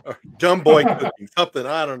 Or dumb boy cooking, something,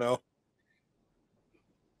 I don't know.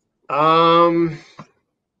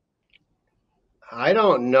 I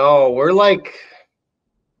don't know.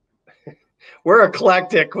 We're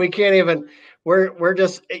eclectic. We can't even, we're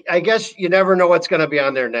just, I guess you never know what's going to be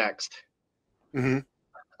on there next. We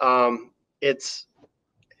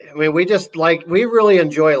really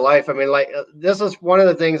enjoy life. I mean, this is one of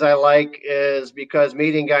the things I like is because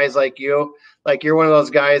meeting guys like you, like you're one of those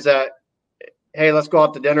guys that, hey, let's go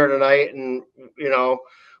out to dinner tonight and,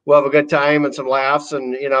 we'll have a good time and some laughs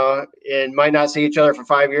and, and might not see each other for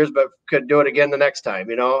 5 years, but could do it again the next time,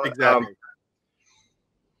 Exactly.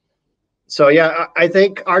 So yeah, I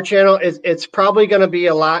think our channel it's probably going to be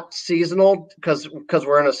a lot seasonal because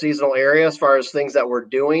we're in a seasonal area as far as things that we're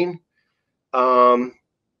doing.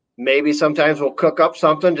 Maybe sometimes we'll cook up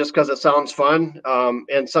something just because it sounds fun.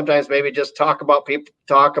 And sometimes maybe just talk about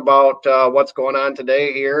what's going on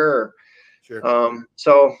today here. Sure.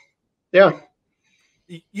 So yeah.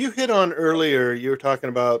 You hit on earlier, you were talking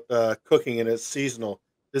about cooking and it's seasonal.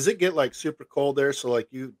 Does it get like super cold there? So like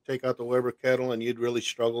you take out the Weber kettle and you'd really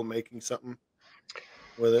struggle making something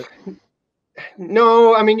with it?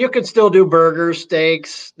 No, I mean, you can still do burgers,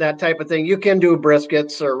 steaks, that type of thing. You can do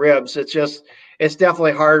briskets or ribs. It's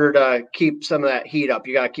definitely harder to keep some of that heat up.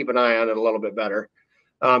 You got to keep an eye on it a little bit better.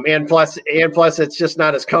 And plus it's just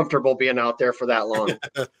not as comfortable being out there for that long.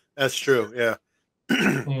 That's true. Yeah.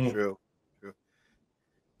 True.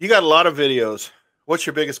 You got a lot of videos. What's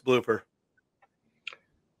your biggest blooper?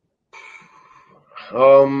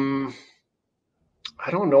 I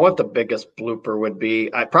don't know what the biggest blooper would be.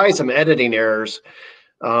 Probably some editing errors.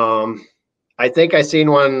 I think I seen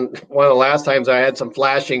one of the last times I had some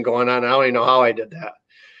flashing going on. I don't even know how I did that.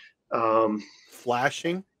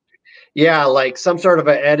 Flashing? Yeah, like some sort of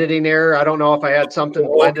an editing error. I don't know if I had something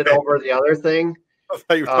blended over the other thing. I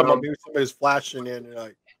thought you were talking about maybe somebody's flashing in and you're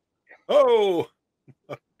like, oh.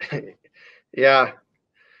 Yeah.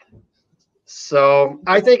 So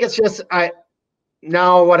I think it's just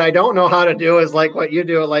now what I don't know how to do is like what you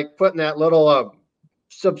do, like putting that little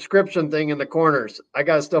subscription thing in the corners. I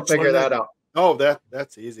got to still figure that out. Oh,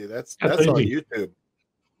 that's easy. That's on YouTube.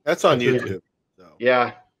 That's on YouTube. So.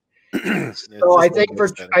 Yeah. So I think for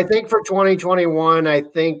 2021, I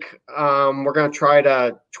think we're going to try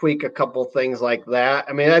to tweak a couple things like that.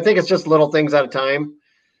 I mean, I think it's just little things at a time.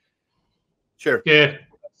 Sure. Yeah.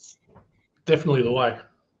 Definitely the way.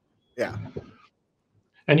 Yeah.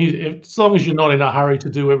 And as long as you're not in a hurry to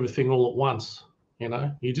do everything all at once,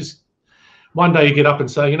 you just one day you get up and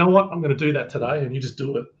say, you know what, I'm going to do that today, and you just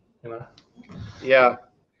do it. Yeah.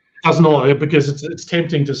 Doesn't always, because it's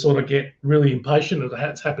tempting to sort of get really impatient.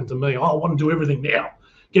 It's happened to me. Oh, I want to do everything now.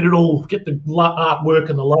 Get the artwork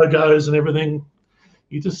and the logos and everything.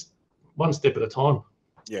 You just one step at a time.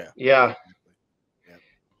 Yeah.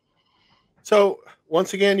 So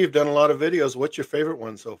once again, you've done a lot of videos. What's your favorite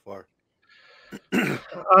one so far? I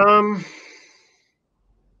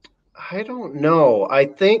don't know. I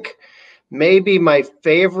think maybe my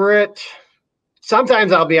favorite.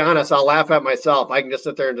 Sometimes I'll be honest, I'll laugh at myself. I can just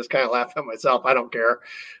sit there and just kind of laugh at myself. I don't care.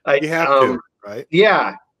 You have to, right?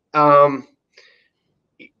 Yeah.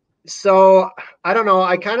 So I don't know.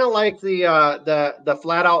 I kind of like the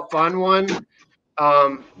flat out fun one.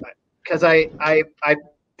 because I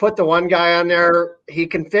put the one guy on there. He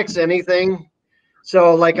can fix anything.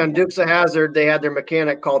 So like on Dukes of Hazzard, they had their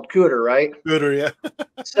mechanic called Cooter, right? Cooter, yeah.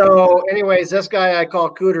 So, anyways, this guy I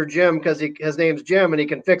call Cooter Jim because his name's Jim and he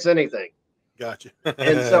can fix anything. Gotcha.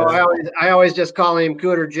 And so I always just call him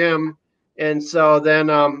Cooter Jim. And so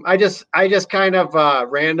then I just kind of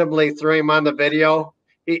randomly threw him on the video.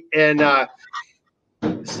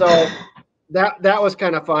 So that was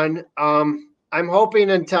kind of fun. I'm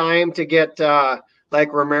hoping in time to get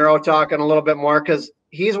like Romero talking a little bit more, because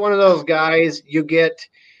he's one of those guys you get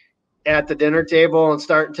at the dinner table and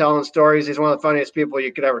start telling stories. He's one of the funniest people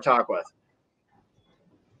you could ever talk with.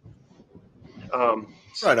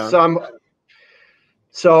 Right on.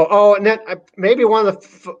 And then maybe one of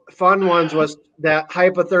the fun ones was that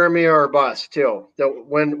hypothermia or bust too.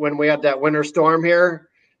 When we had that winter storm here,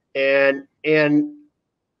 and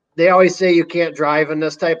they always say you can't drive in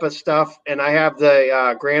this type of stuff. And I have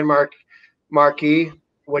the Grand Marquis,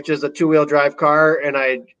 which is a 2-wheel drive car, and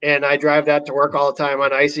I drive that to work all the time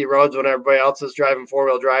on icy roads when everybody else is driving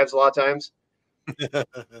 4-wheel drives a lot of times.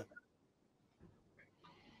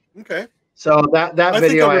 Okay. So that I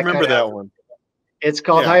video, think I remember that one. It's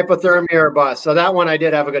called Hypothermia or Bust. So that one I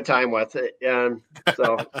did have a good time with. And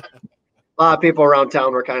so a lot of people around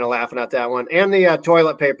town were kind of laughing at that one. And the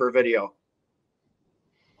toilet paper video.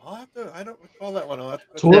 I don't recall that one.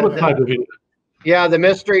 Toilet paper video. Yeah, the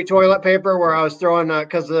mystery toilet paper where I was throwing,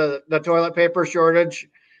 because of the toilet paper shortage,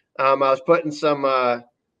 I was putting some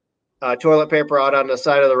toilet paper out on the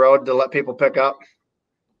side of the road to let people pick up.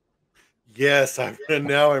 Yes,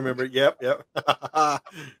 now I remember. Yep.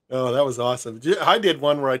 Oh, that was awesome. I did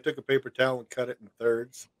one where I took a paper towel and cut it in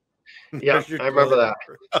thirds. Yeah, I remember that.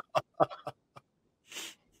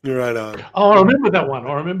 You're right on. Oh, I remember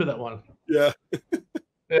that one. Yeah.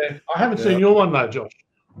 Yeah. I haven't seen your one though, Josh.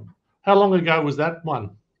 How long ago was that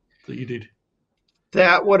one that you did?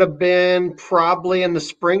 That would have been probably in the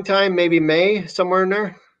springtime, maybe May, somewhere in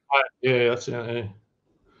there. Yeah, that's it.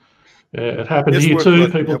 Yeah, it happened here too.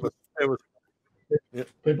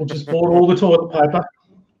 People just bought all the toilet paper.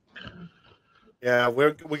 Yeah,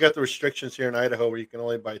 we got the restrictions here in Idaho where you can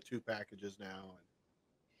only buy 2 packages now and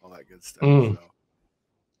all that good stuff.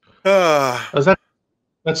 So.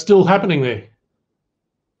 That's still happening there?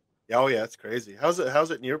 Oh yeah, it's crazy. How's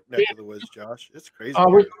it in your neck of the woods, Josh? It's crazy.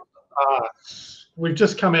 We've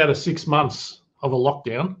just come out of 6 months of a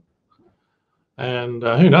lockdown, and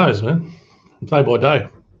who knows, man? Day by day.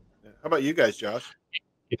 Yeah. How about you guys, Josh?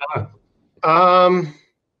 You know.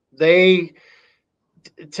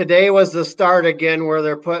 Today was the start again where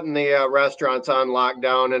they're putting the restaurants on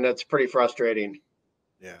lockdown, and it's pretty frustrating.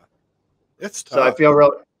 Yeah, it's tough. So I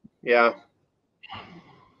feel yeah.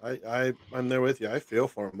 I'm there with you. I feel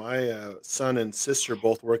for them. My son and sister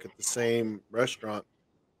both work at the same restaurant,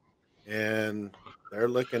 and they're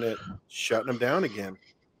looking at shutting them down again.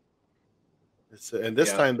 And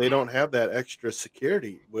this time they don't have that extra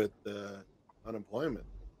security with unemployment.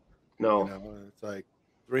 No, it's like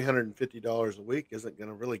 $350 a week isn't going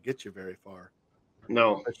to really get you very far.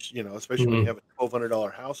 No, especially when you have a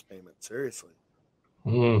 $1,200 house payment. Seriously.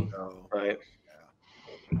 So, right.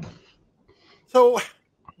 Yeah. So,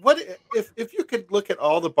 what if you could look at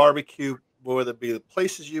all the barbecue, whether it be the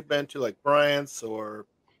places you've been to, like Bryant's or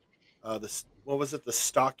the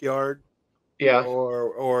Stockyard,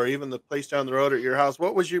 or even the place down the road at your house?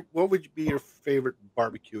 What would be your favorite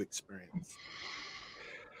barbecue experience?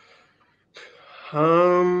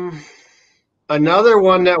 Another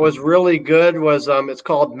one that was really good was it's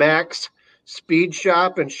called Mac's Speed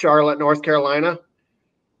Shop in Charlotte, North Carolina.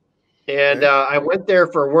 And I went there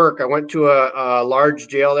for work. I went to a large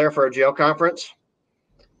jail there for a jail conference.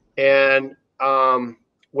 And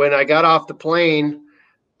when I got off the plane,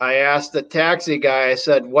 I asked the taxi guy, I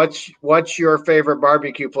said, what's your favorite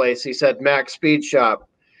barbecue place? He said, Mac's Speed Shop.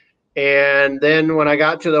 And then when I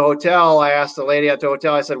got to the hotel, I asked the lady at the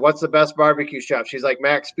hotel, I said, what's the best barbecue shop? She's like,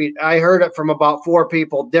 Mac's Speed. I heard it from about 4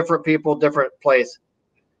 people, different place.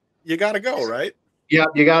 You got to go, right? Yeah,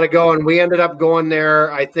 you got to go. And we ended up going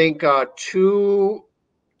there, I think, two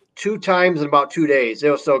times in about 2 days. It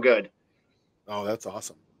was so good. Oh, that's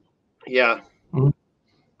awesome. Yeah.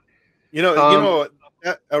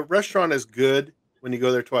 A restaurant is good when you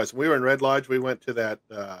go there twice. We were in Red Lodge. We went to that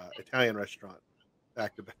Italian restaurant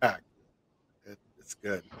back to back. It's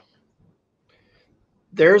good.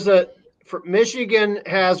 Michigan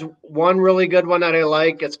has one really good one that I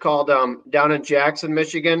like. It's called down in Jackson,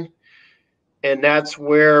 Michigan. And that's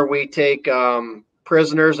where we take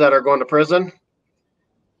prisoners that are going to prison.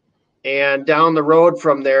 And down the road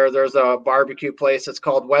from there, there's a barbecue place. It's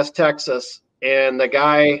called West Texas. And the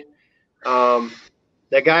guy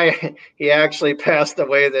The guy, he actually passed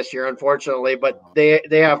away this year, unfortunately, but they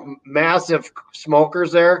have massive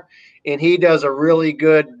smokers there, and he does a really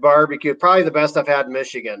good barbecue, probably the best I've had in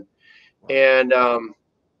Michigan. And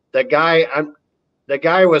the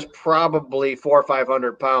guy was probably 400 or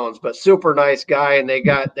 500 pounds, but super nice guy, and they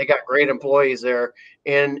got great employees there,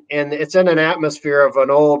 and it's in an atmosphere of an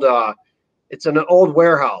old it's an old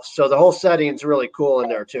warehouse, so the whole setting's really cool in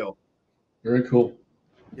there too. Very cool.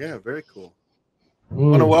 Yeah, very cool. I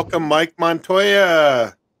want to welcome Mike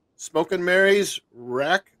Montoya, Smoking Mary's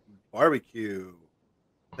Rack Barbecue.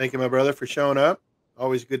 Thank you, my brother, for showing up.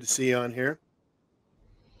 Always good to see you on here.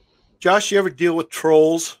 Josh, you ever deal with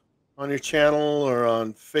trolls on your channel or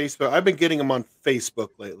on Facebook? I've been getting them on Facebook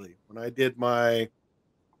lately. When I did my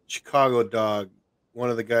Chicago dog, one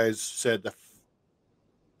of the guys said the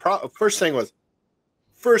first thing was,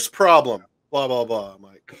 first problem, blah, blah, blah. I'm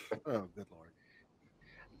like, oh, good Lord.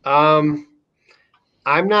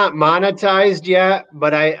 I'm not monetized yet,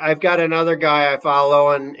 but I've got another guy I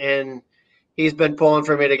follow, and he's been pulling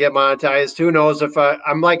for me to get monetized. Who knows if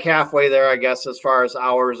I'm like halfway there, I guess, as far as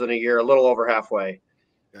hours in a year, a little over halfway.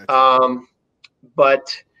 Gotcha.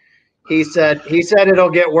 But he said it'll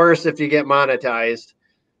get worse if you get monetized.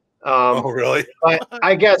 Oh, really? But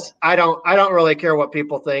I guess I don't really care what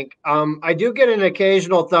people think. I do get an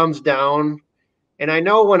occasional thumbs down, and I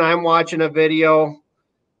know when I'm watching a video,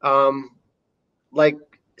 like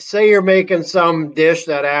say you're making some dish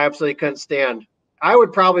that I absolutely couldn't stand, I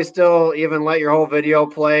would probably still even let your whole video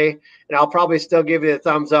play, and I'll probably still give you a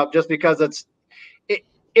thumbs up just because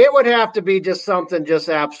it would have to be just something just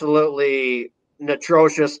absolutely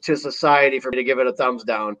atrocious to society for me to give it a thumbs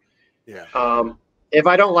down. Yeah. If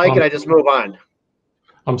I don't like it, I just move on.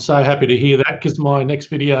 I'm so happy to hear that, because my next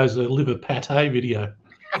video is a liver pate video.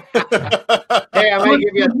 Hey, I might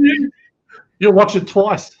give you. You'll watch it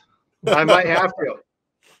twice. I might have to.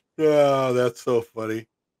 Yeah, that's so funny.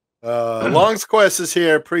 Long's Quest is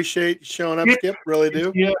here. Appreciate you showing up, Skip. Really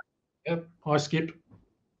do. Yeah. Yep. Hi, Skip.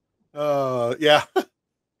 Yeah.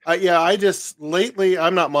 I just lately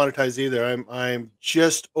I'm not monetized either. I'm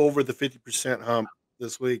just over the 50% hump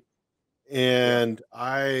this week. And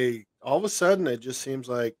all of a sudden it just seems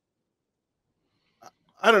like,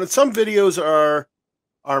 I don't know, some videos are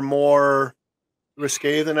more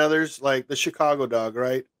risque than others, like the Chicago dog,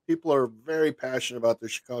 right? People are very passionate about their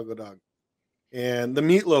Chicago dog. And the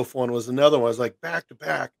meatloaf one was another one. It was like back to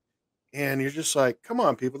back. And you're just like, come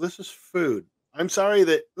on, people, this is food. I'm sorry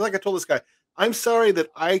that, like I told this guy, I'm sorry that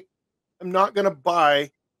I am not going to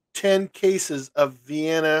buy 10 cases of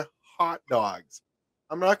Vienna hot dogs.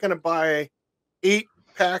 I'm not going to buy 8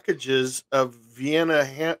 packages of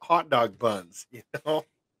Vienna hot dog buns. You know,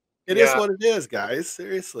 it is what it is, guys.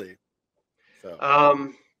 Seriously. So,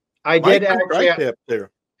 I did actually.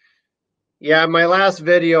 There. Yeah, my last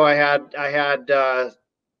video, I had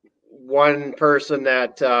one person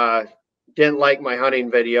that didn't like my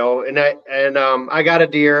hunting video, and I got a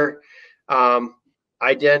deer.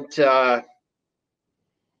 I didn't.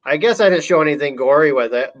 I guess I didn't show anything gory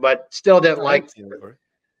with it, but still didn't like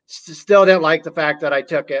the fact that I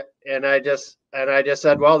took it, and I just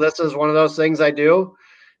said, well, this is one of those things I do,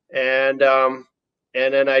 and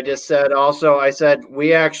then I just said also, I said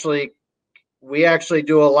we actually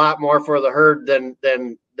do a lot more for the herd than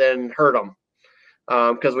hurt them,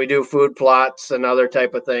 because we do food plots and other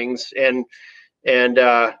type of things, and I'm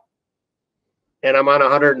on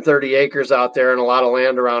 130 acres out there and a lot of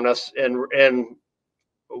land around us, and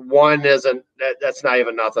one isn't that's not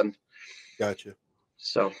even nothing. Gotcha.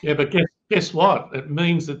 So yeah, but guess what? It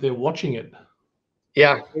means that they're watching it.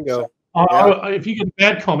 Yeah. There you go. If you get a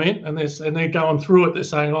bad comment and they're going through it, they're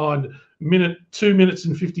saying, "Oh, in 2 minutes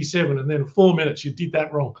and 57, and then 4 minutes you did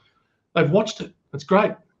that wrong." They've watched it. That's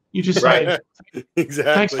great. You just say,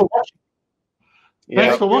 exactly. Thanks for watching. Yeah.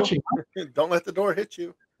 Thanks for watching. Don't let the door hit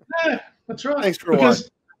you. Yeah, that's right. Thanks for watching.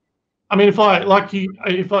 I mean, if I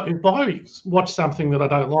watch something that I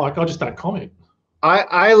don't like, I just don't comment.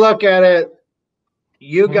 I look at it.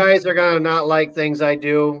 You guys are gonna not like things I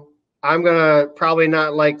do. I'm gonna probably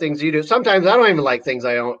not like things you do. Sometimes I don't even like things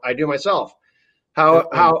I do myself.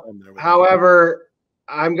 However,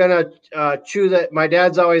 I'm gonna chew that. My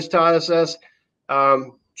dad's always taught us this: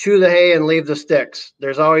 chew the hay and leave the sticks.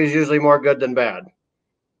 There's always usually more good than bad.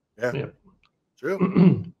 Yeah. True.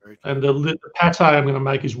 And the pate I'm going to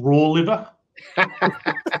make is raw liver. I'm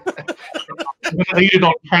going to eat it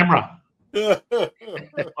on camera.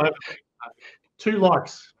 2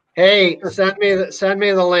 likes. Hey, send me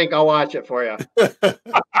the link. I'll watch it for you.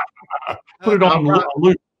 Put it on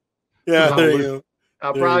loop. Yeah, there you go.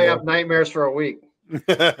 I'll probably have nightmares for a week.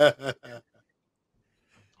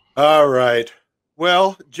 All right.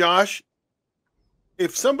 Well, Josh,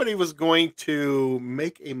 if somebody was going to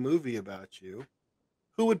make a movie about you,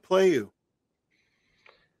 who would play you?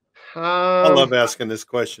 I love Um, asking this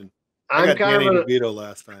question. I I'm got kind Danny of DeVito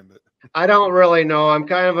last time, but I don't really know. I'm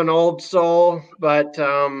kind of an old soul, but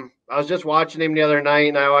I was just watching him the other night,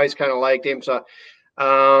 and I always kind of liked him. So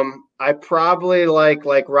I probably like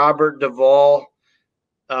Robert Duvall.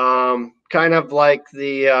 Kind of like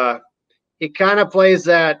he kind of plays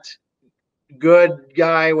that good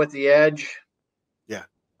guy with the edge. yeah.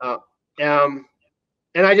 Uh, um,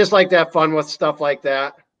 and I just like to have fun with stuff like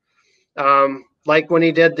that. Like when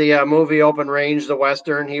he did the movie Open Range, the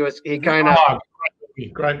Western, he kind of Oh,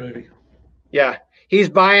 great movie. yeah. He's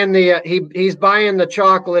buying he's buying the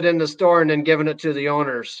chocolate in the store and then giving it to the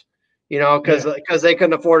owners, because they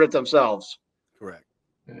couldn't afford it themselves. Correct.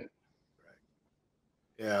 Yeah. Correct.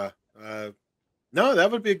 Yeah. No, that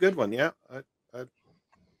would be a good one. Yeah.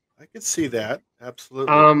 I could see that.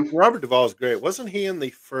 Absolutely. Um, Robert Duvall is great. Wasn't he in the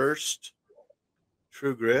first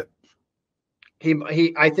True Grit?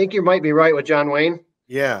 he I think you might be right with John Wayne.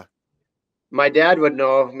 Yeah. My dad would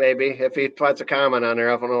know maybe if he puts a comment on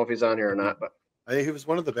there. I don't know if he's on here or not, but I think he was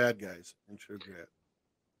one of the bad guys in True Grit,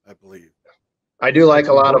 I believe. I do like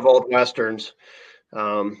a lot of old westerns.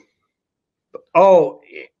 Um, oh,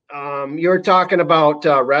 you were talking about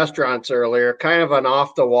restaurants earlier, kind of an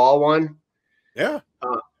off the wall one. Yeah.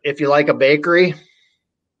 If you like a bakery,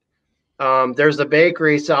 there's a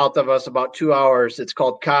bakery south of us about 2 hours. It's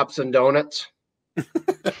called Cops and Donuts.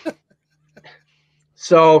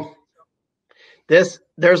 So there's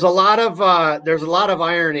a lot of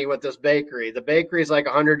irony with this bakery. The bakery is like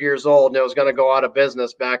 100 years old, and it was going to go out of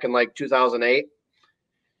business back in like 2008.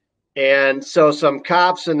 And so some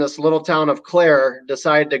cops in this little town of Clare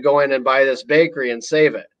decided to go in and buy this bakery and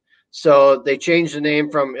save it. So they changed the name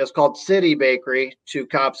it's called City Bakery to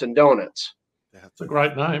Cops and Donuts. That's a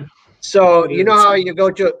great name. So you know how you go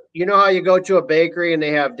to a bakery and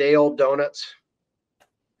they have day old donuts.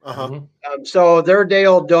 Uh-huh. Mm-hmm. So their day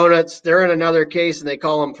old donuts, they're in another case and they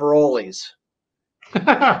call them Parolees.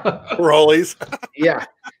 Rollies. Yeah.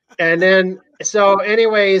 And then so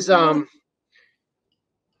anyways,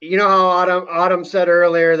 you know how Autumn said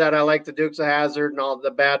earlier that I like the Dukes of Hazzard and all the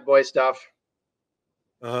bad boy stuff.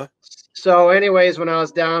 Uh-huh. So anyways, when I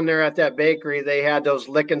was down there at that bakery, they had those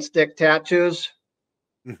lick and stick tattoos.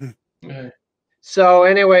 Yeah. So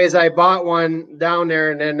anyways, I bought one down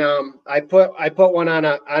there, and then I put one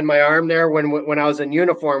on my arm there when I was in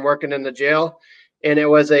uniform working in the jail, and it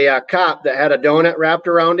was a cop that had a donut wrapped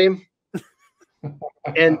around him.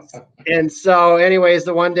 and so anyways,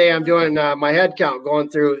 the one day I'm doing my head count going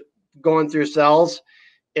through cells,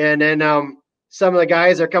 and then some of the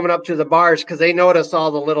guys are coming up to the bars because they notice all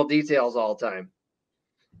the little details all the time.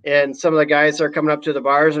 And some of the guys are coming up to the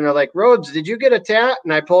bars and they're like, Rhodes, did you get a tat?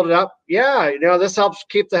 And I pulled it up. Yeah, this helps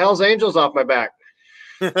keep the Hell's Angels off my back.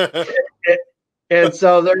 And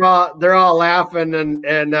so they're all laughing, and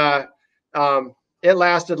it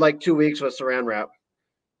lasted like 2 weeks with saran wrap.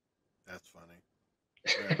 That's funny.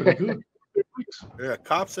 Yeah. Yeah,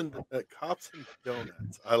 cops and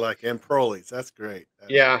donuts. I like, and Prolies. That's great.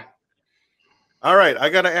 Yeah. All right, I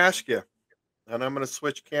got to ask you, and I'm going to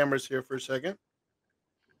switch cameras here for a second,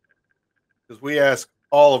 because we ask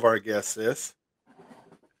all of our guests this.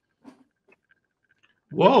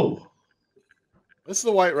 Whoa. This is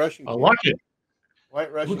the White Russian. I like it.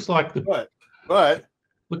 White Russian. Looks like the but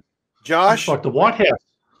Josh, looks like the White House.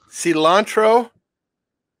 Cilantro,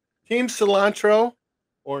 Team Cilantro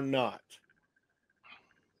or not?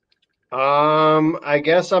 I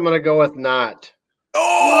guess I'm gonna go with not.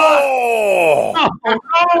 Oh!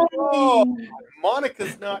 Oh!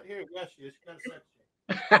 Monica's not here. Yes, she is.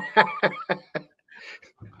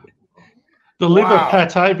 The liver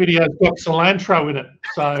pate video's got cilantro in it,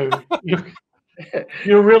 so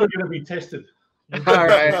you're really going to be tested. All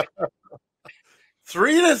right.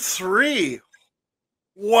 3-3.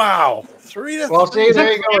 Wow. 3-3. Well, see,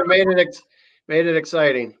 there you go. It made it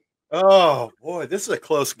exciting. Oh boy, this is a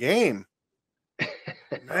close game.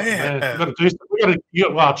 Man,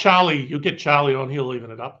 Charlie, you'll get Charlie on. He'll even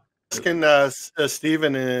it up. Can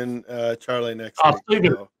Stephen and Charlie next week.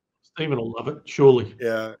 Stephen will love it, surely.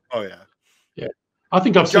 Yeah. Oh yeah. Yeah. I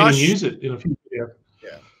think I've seen him use it in a few videos.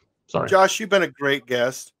 Yeah. Sorry, Josh, you've been a great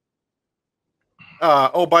guest.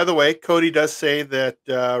 Oh, by the way, Cody does say that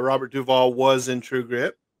Robert Duvall was in True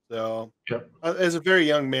Grit. So, as a very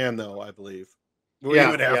young man, though, I believe. He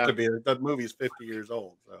would have to be. That movie's 50 years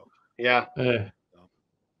old. So, yeah.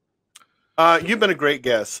 You've been a great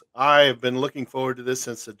guest. I've been looking forward to this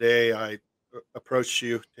since the day I approached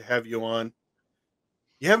you to have you on.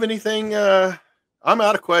 You have anything I'm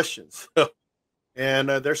out of questions. And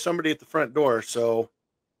there's somebody at the front door. So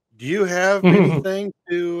do you have anything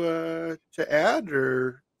to add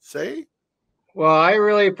or say? Well, I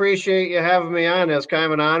really appreciate you having me on. It's kind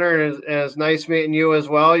of an honor, and it's nice meeting you as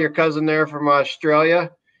well. Your cousin there from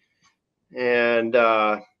Australia. And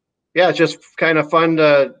yeah, it's just kind of fun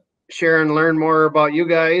to share and learn more about you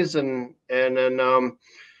guys. And then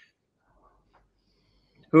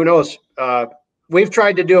who knows? We've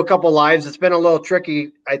tried to do a couple lives. It's been a little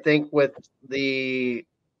tricky, I think, with the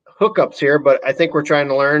hookups here, but I think we're trying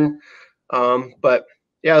to learn. But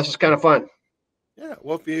yeah, this is kind of fun. Yeah.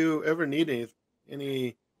 Well, if you ever need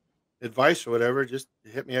any advice or whatever, just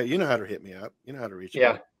hit me up. You know how to hit me up. You know how to reach me.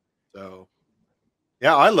 So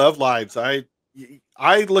yeah, I love lives. I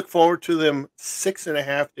look forward to them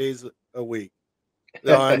 6.5 days a week.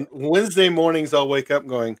 On Wednesday mornings, I'll wake up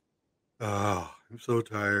going, "Oh, I'm so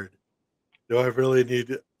tired. Do I really need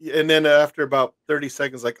to?" And then after about 30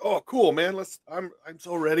 seconds, like, "Oh, cool, man. I'm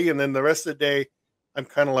so ready." And then the rest of the day, I'm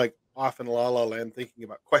kind of like off in la la land, thinking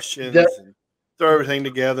about questions and throw everything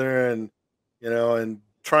together, and and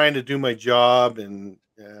trying to do my job. And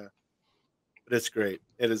yeah, but it's great.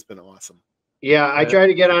 It has been awesome. Yeah, I tried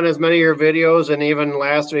to get on as many of your videos, and even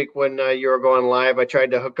last week when you were going live, I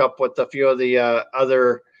tried to hook up with a few of the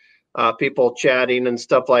other people chatting and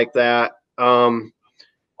stuff like that. Well,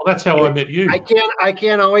 that's how I met you. I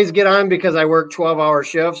can't always get on because I work 12-hour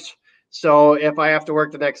shifts. So if I have to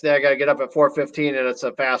work the next day, I got to get up at 4:15, and it's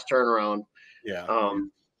a fast turnaround. Yeah.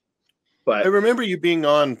 But I remember you being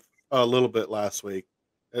on a little bit last week,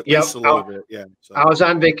 at least a little bit. Yeah. So. I was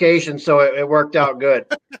on vacation, so it worked out good.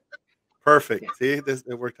 Perfect. See,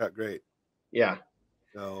 it worked out great. Yeah.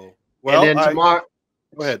 So well, and then tomorrow.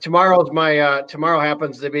 Go ahead. Tomorrow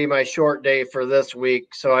happens to be my short day for this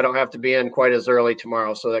week, so I don't have to be in quite as early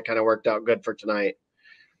tomorrow. So that kind of worked out good for tonight.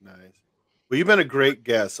 Nice. Well, you've been a great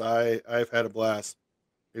guest. I've had a blast.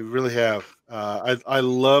 You really have. I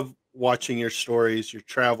love watching your stories. You're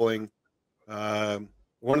traveling.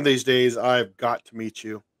 One of these days, I've got to meet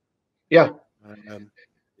you. Yeah.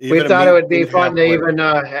 We thought it would be fun to even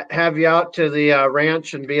have you out to the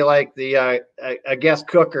ranch and be like the a guest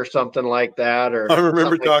cook or something like that. Or I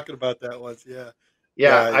remember talking about that once. Yeah.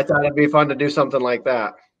 Yeah, I thought it'd be fun to do something like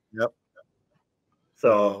that. Yep.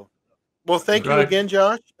 So, well, thank you again,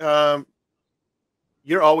 Josh.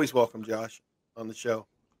 You're always welcome, Josh, on the show.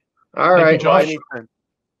 All right, Josh. Anytime.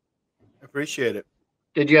 I appreciate it.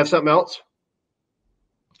 Did you have something else?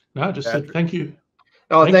 No, just said thank you.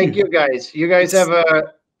 Oh, thank you guys. You guys have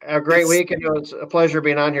a great week, and it was a pleasure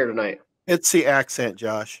being on here tonight. It's the accent,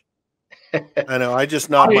 Josh. I know. I just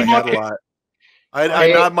nod my head a lot.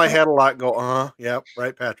 I nod my head a lot and go, yep,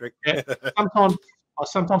 right, Patrick. Yeah.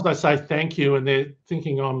 Sometimes I say thank you, and they're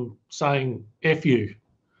thinking I'm saying F you.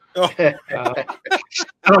 Oh. And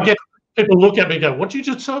I get people look at me and go, "What you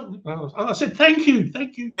just said?" I said, "Thank you,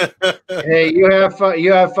 thank you." Hey, you have fun.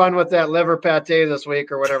 You have fun with that liver pate this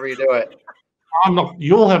week, or whatever you do it. I'm not.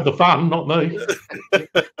 You'll have the fun, not me. Put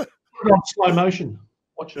it on slow motion.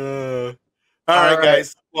 Watch it. All right,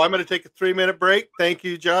 guys. Well, I'm going to take a 3-minute break. Thank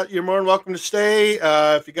you, Josh. You're more than welcome to stay.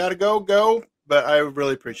 If you got to go. But I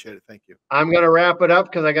really appreciate it. Thank you. I'm going to wrap it up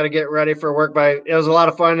because I got to get ready for work. It was a lot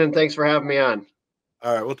of fun, and thanks for having me on.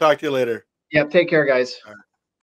 All right. We'll talk to you later. Yep. Take care, guys. All right.